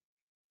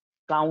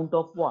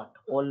of what?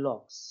 All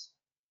logs.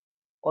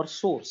 Or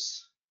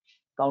source,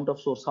 count of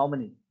source, how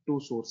many? Two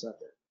sources are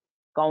there.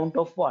 Count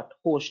of what?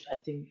 Host, I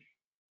think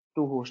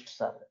two hosts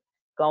are there.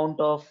 Count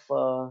of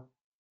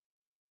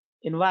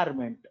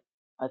environment,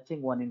 I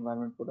think one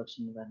environment,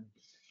 production environment.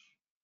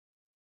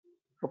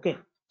 Okay,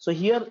 so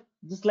here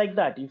just like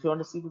that, if you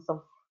want to see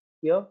some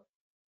here,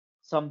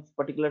 some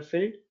particular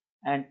field,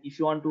 and if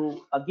you want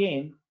to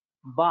again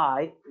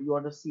by, you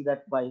want to see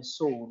that by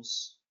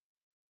source,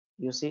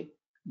 you see,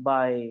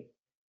 by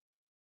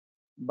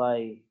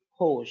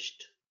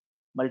host,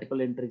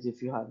 multiple entries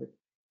if you have it,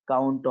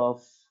 count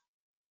of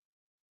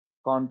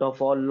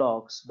all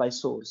logs by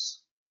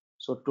source.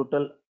 So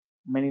total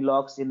many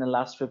logs in the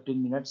last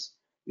 15 minutes,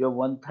 you have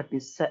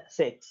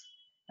 136,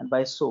 and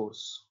by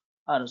source,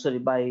 no, sorry,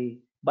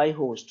 by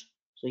host.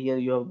 So here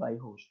you have by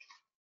host.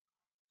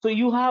 So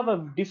you have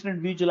a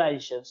different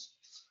visualizations.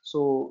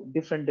 So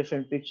different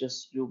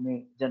pictures you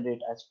may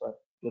generate as per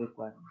your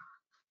requirement.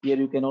 Here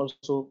you can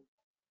also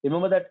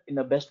remember that in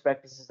the best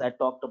practices I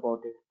talked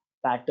about it,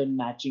 pattern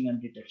matching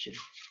and detection.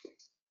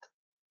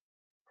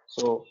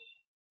 So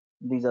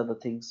these are the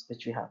things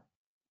which we have.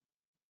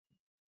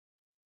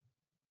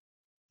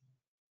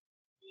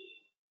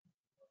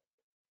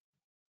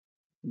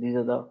 These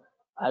are the,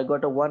 I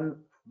got a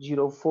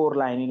 104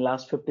 line in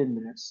last 15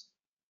 minutes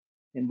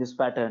in this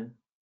pattern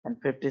and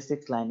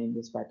 56 line in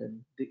this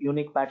pattern. The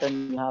unique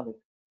pattern you have it.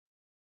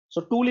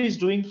 So tool is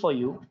doing for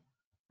you,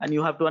 and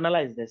you have to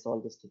analyze this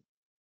all this thing.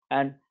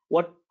 And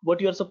what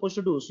you are supposed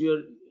to do. So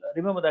you're,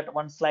 remember that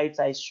one slides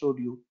I showed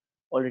you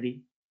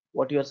already.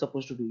 What you are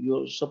supposed to do.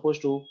 You're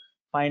supposed to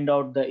find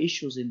out the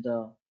issues in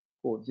the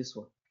code. This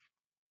one.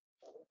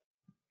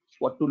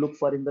 What to look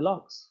for in the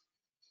logs.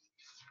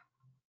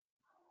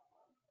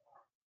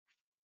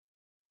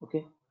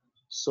 Okay.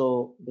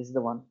 So this is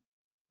the one.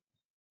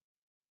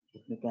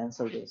 Let me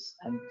cancel this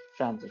and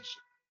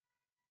transaction.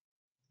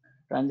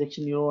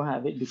 Transaction you don't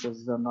have it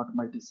because they are not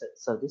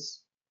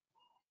multi-service.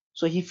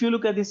 So if you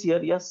look at this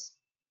here, yes,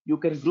 you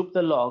can group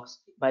the logs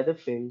by the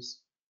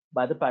fields,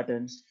 by the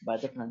patterns, by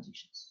the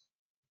transitions.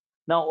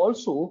 Now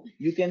also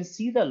you can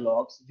see the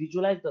logs,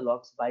 visualize the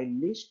logs by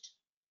list,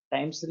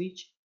 times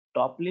reach,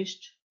 top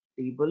list,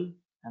 table,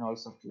 and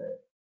also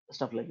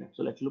stuff like that.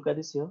 So let's look at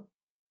this here.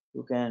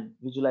 You can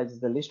visualize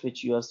the list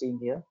which you are seeing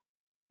here.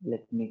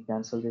 Let me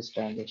cancel this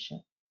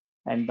transaction.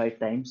 And by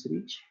times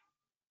reach,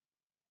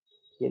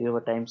 here you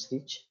have a times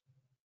reach.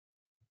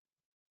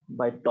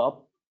 By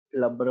top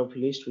number of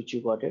list which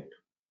you got it,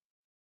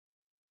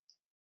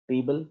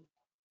 table,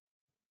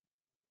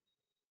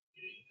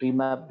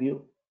 remap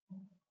view.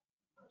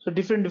 So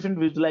different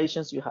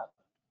visualizations you have.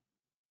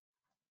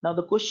 Now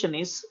the question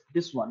is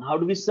this one, how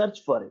do we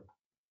search for it?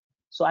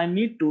 So I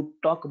need to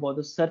talk about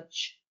the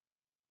search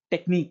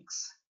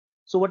techniques.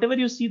 So whatever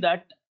you see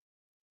that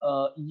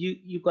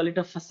you call it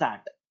a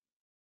facade,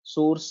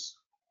 source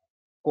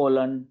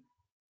colon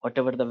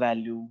whatever the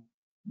value,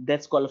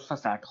 that's called a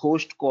facade.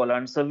 Host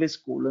colon, service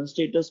colon,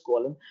 status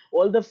colon,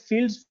 all the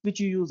fields which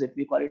you use it,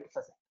 we call it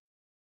facade.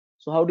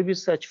 So how do we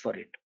search for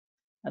it?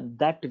 And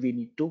that we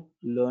need to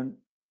learn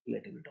a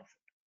little bit of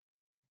it.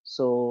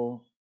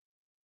 So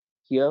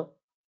here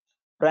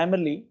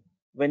primarily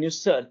when you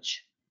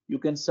search, you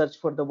can search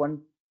for the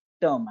one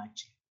term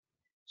actually.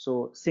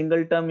 So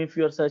single term if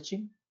you are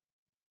searching,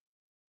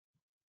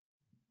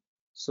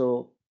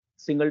 so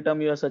single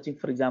term you are searching,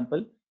 for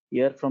example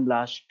here from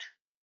last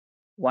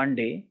one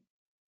day,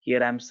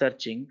 here I'm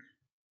searching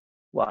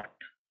what,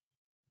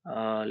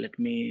 let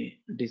me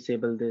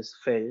disable this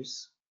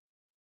fields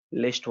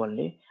list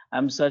only.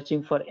 I'm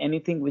searching for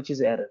anything which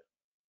is error.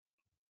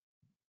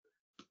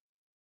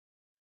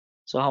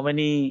 So how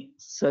many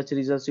search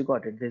results you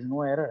got it? There's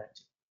no error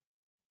actually.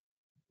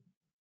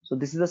 So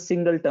this is a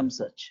single term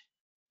search.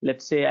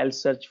 Let's say I'll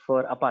search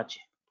for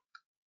Apache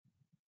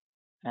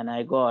and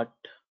I got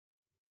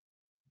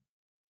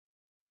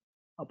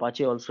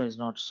Apache also is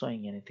not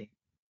showing anything.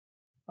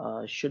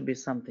 Should be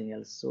something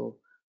else. So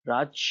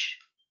Raj,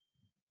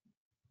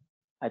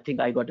 I think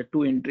I got a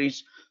 2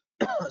 entries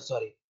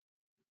sorry,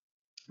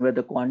 where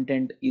the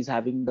content is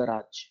having the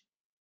Raj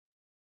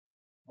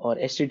or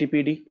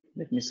HTTPD.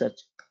 Let me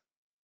search.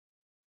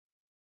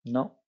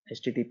 No,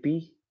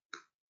 HTTP.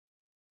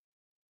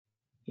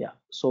 Yeah,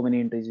 so many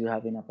entries you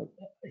have in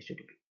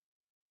HTTP.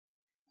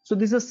 So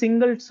this is a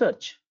single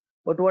search.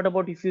 But what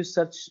about if you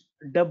search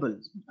double?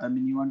 I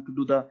mean, you want to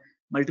do the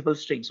multiple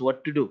strings,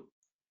 what to do?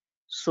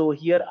 So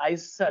here I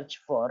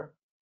search for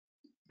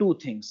two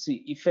things.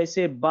 See, if I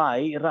say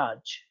by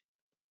Raj,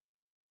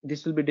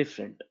 this will be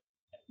different.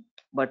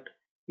 But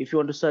if you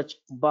want to search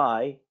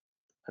by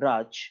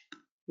Raj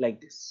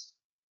like this,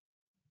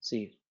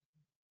 see,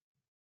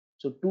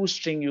 so two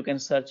string you can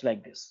search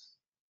like this.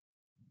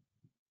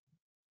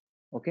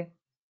 Okay,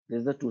 this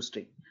is the two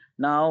string.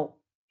 Now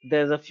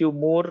there's a few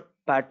more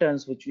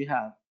patterns which we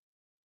have.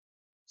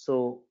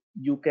 So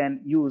you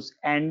can use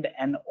and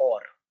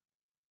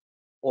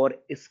or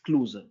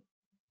exclusion.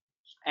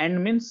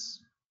 And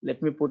means,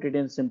 let me put it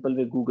in simple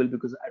way Google,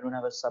 because I don't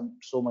have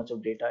so much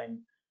of data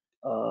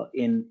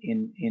in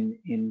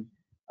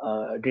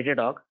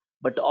DataDog,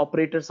 but the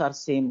operators are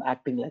same,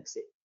 acting like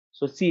same.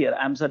 So see here,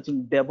 I'm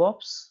searching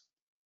DevOps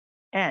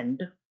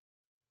and,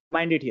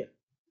 mind it here,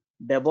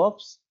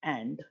 DevOps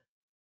and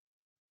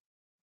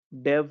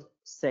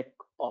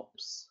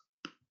DevSecOps.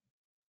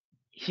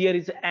 Here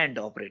is the AND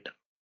operator.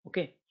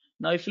 Okay.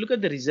 Now if you look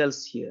at the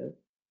results here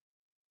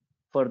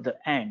for the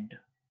AND,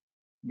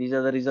 these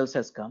are the results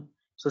has come.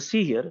 So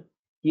see here,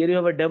 here you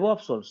have a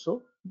DevOps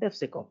also,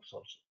 DevSecOps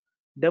also,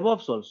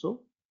 DevOps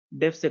also,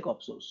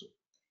 DevSecOps also.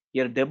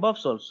 Here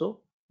DevOps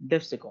also,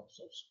 DevSecOps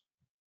also.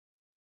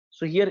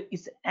 So here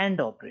is AND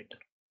operator.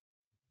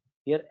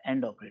 Here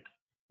AND operator.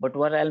 But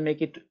what I'll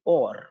make it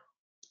OR.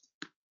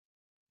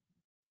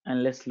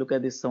 And let's look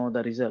at this, some of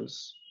the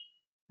results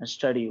and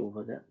study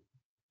over there.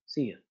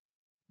 See here.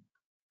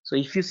 So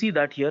if you see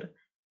that here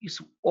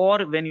is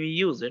OR when we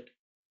use it.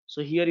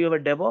 So here you have a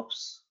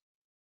DevOps,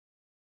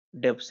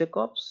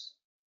 DevSecOps,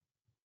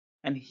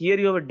 and here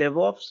you have a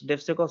DevOps,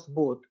 DevSecOps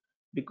both,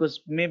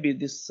 because maybe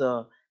this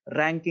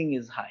ranking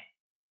is high,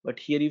 but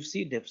here you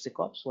see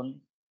DevSecOps only.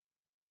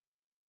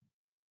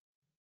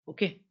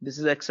 Okay, this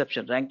is the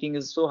exception. Ranking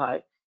is so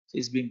high, so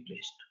it's being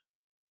placed.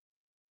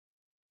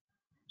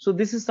 So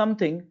this is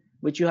something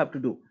which you have to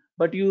do.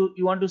 but you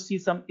want to see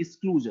some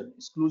exclusion.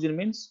 Exclusion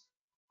means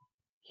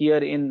here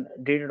in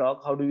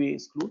DataDog, how do we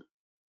exclude?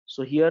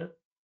 So here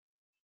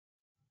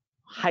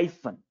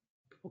hyphen.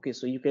 Okay,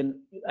 so you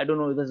can, I don't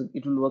know if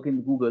it will work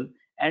in Google,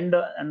 and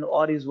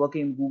or is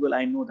working in Google,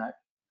 I know that.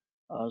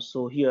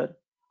 So here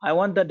I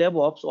want the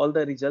DevOps, all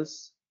the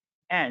results,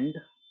 and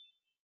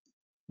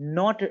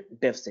not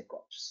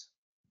DevSecOps.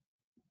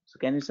 So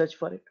can you search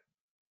for it?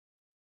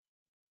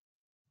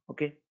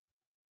 Okay,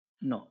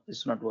 no,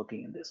 it's not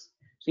working in this.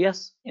 So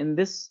yes, in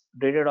this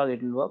DataDog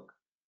it will work.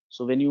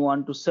 So when you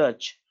want to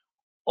search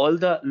all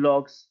the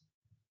logs,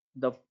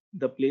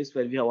 the place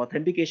where we have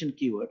authentication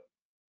keyword,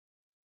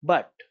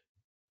 but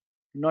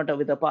not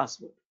with a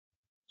password,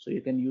 so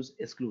you can use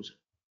exclusion.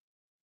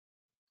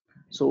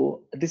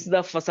 So this is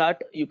the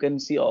facade. You can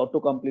see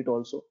autocomplete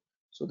also.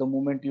 So the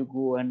moment you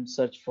go and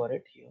search for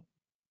it here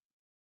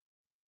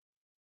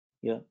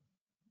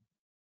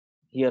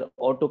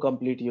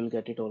autocomplete, you'll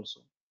get it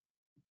also.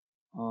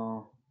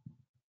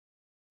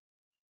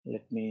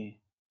 Let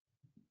me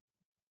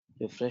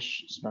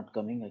refresh. It's not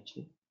coming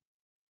actually.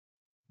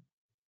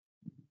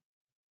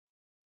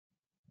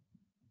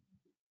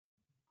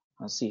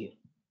 See here.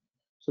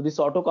 So this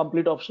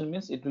autocomplete option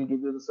means it will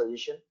give you the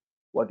suggestion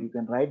what you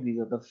can write. These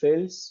are the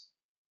fields.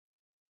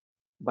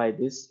 By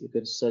this you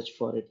can search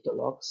for it, the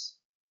logs,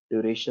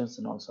 durations,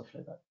 and all stuff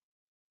like that.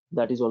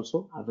 That is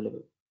also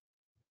available.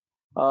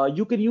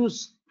 You can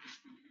use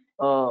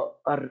a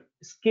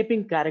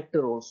skipping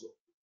character also.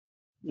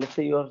 Let's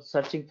say you are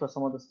searching for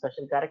some of the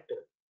special character.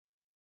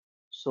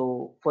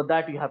 So for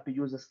that you have to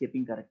use a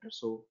skipping character.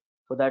 So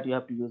for that you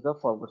have to use the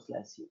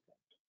 /c.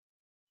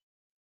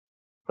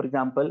 For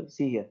example,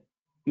 see here,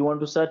 you want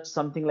to search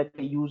something like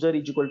a user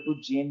is equal to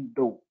Jane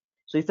Doe.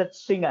 So it's a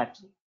string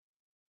actually.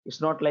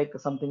 It's not like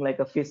something like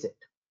a facet.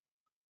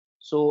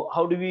 So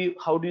how do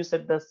you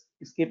set the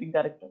escaping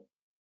character?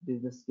 This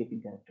is the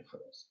escaping character for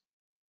us.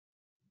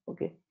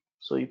 Okay,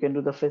 so you can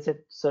do the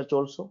facet search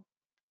also.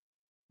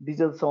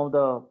 These are some of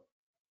the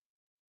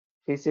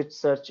facet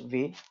search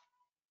way.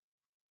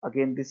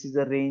 Again, this is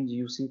a range,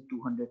 you see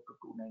 200 to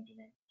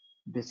 299.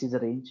 This is a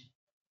range.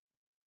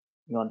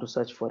 You want to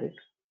search for it.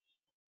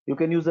 You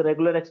can use the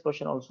regular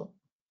expression also.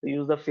 So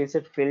use the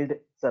facet field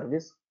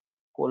service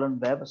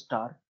 :web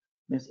star,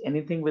 means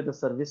anything with a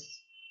service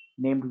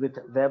named with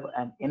web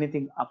and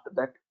anything after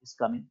that is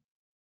coming.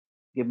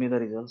 Give me the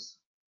results.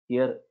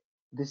 Here,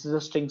 this is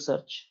a string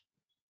search.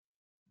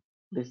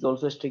 This is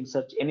also a string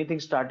search. Anything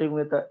starting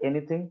with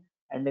anything,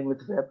 ending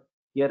with web.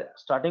 Here,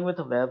 starting with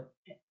a web,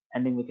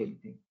 ending with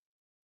anything.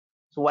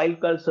 So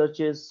wildcard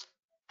searches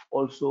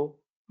also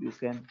you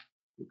can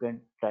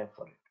try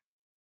for it.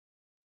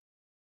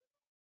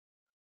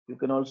 You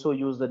can also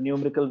use the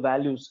numerical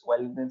values while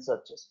in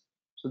searches.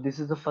 So this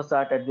is the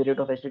facade at the rate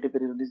of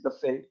HTTP. This is the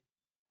field,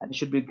 and it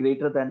should be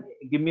greater than.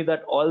 Give me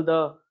that all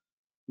the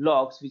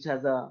logs which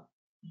has a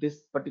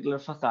this particular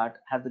facade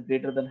has a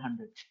greater than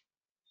 100.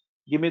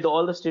 Give me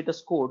all the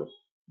status code,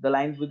 the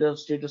lines with the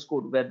status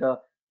code where the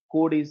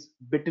code is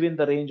between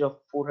the range of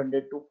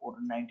 400 to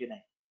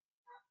 499.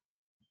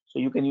 So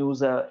you can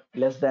use a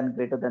less than,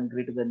 greater than,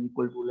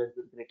 equal to, less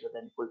than, greater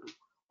than, equal to.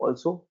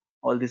 Also,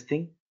 all this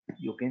thing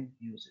you can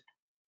use it.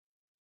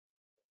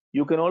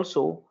 You can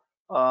also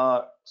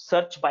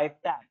search by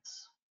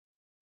tags.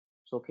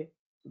 So, okay,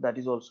 so that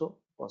is also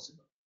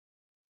possible.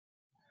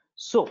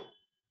 So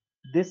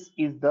this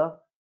is the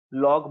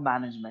log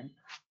management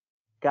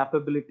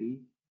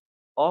capability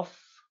of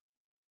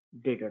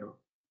DataDog.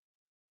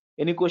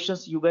 Any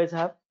questions you guys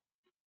have?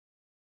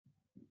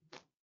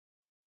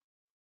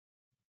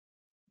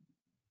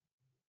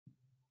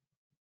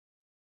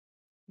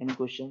 Any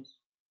questions?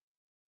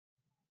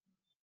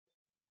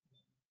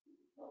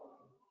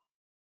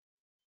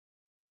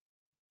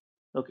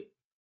 Okay,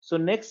 so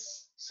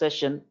next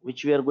session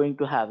which we are going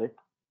to have it,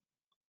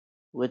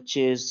 which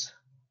is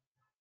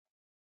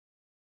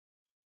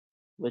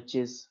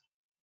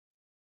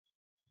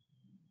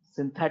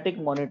synthetic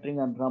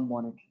monitoring and RUM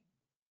monitoring,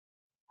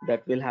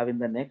 that we'll have in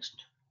the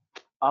next.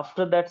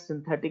 After that,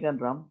 synthetic and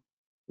RUM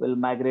will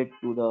migrate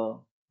to the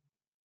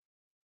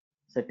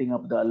setting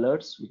up the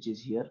alerts, which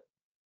is here,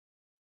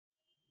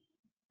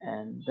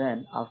 and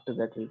then after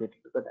that we'll get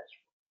into the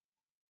dashboard.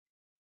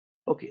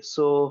 Okay,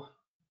 so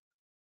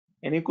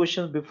any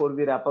questions before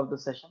we wrap up the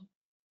session?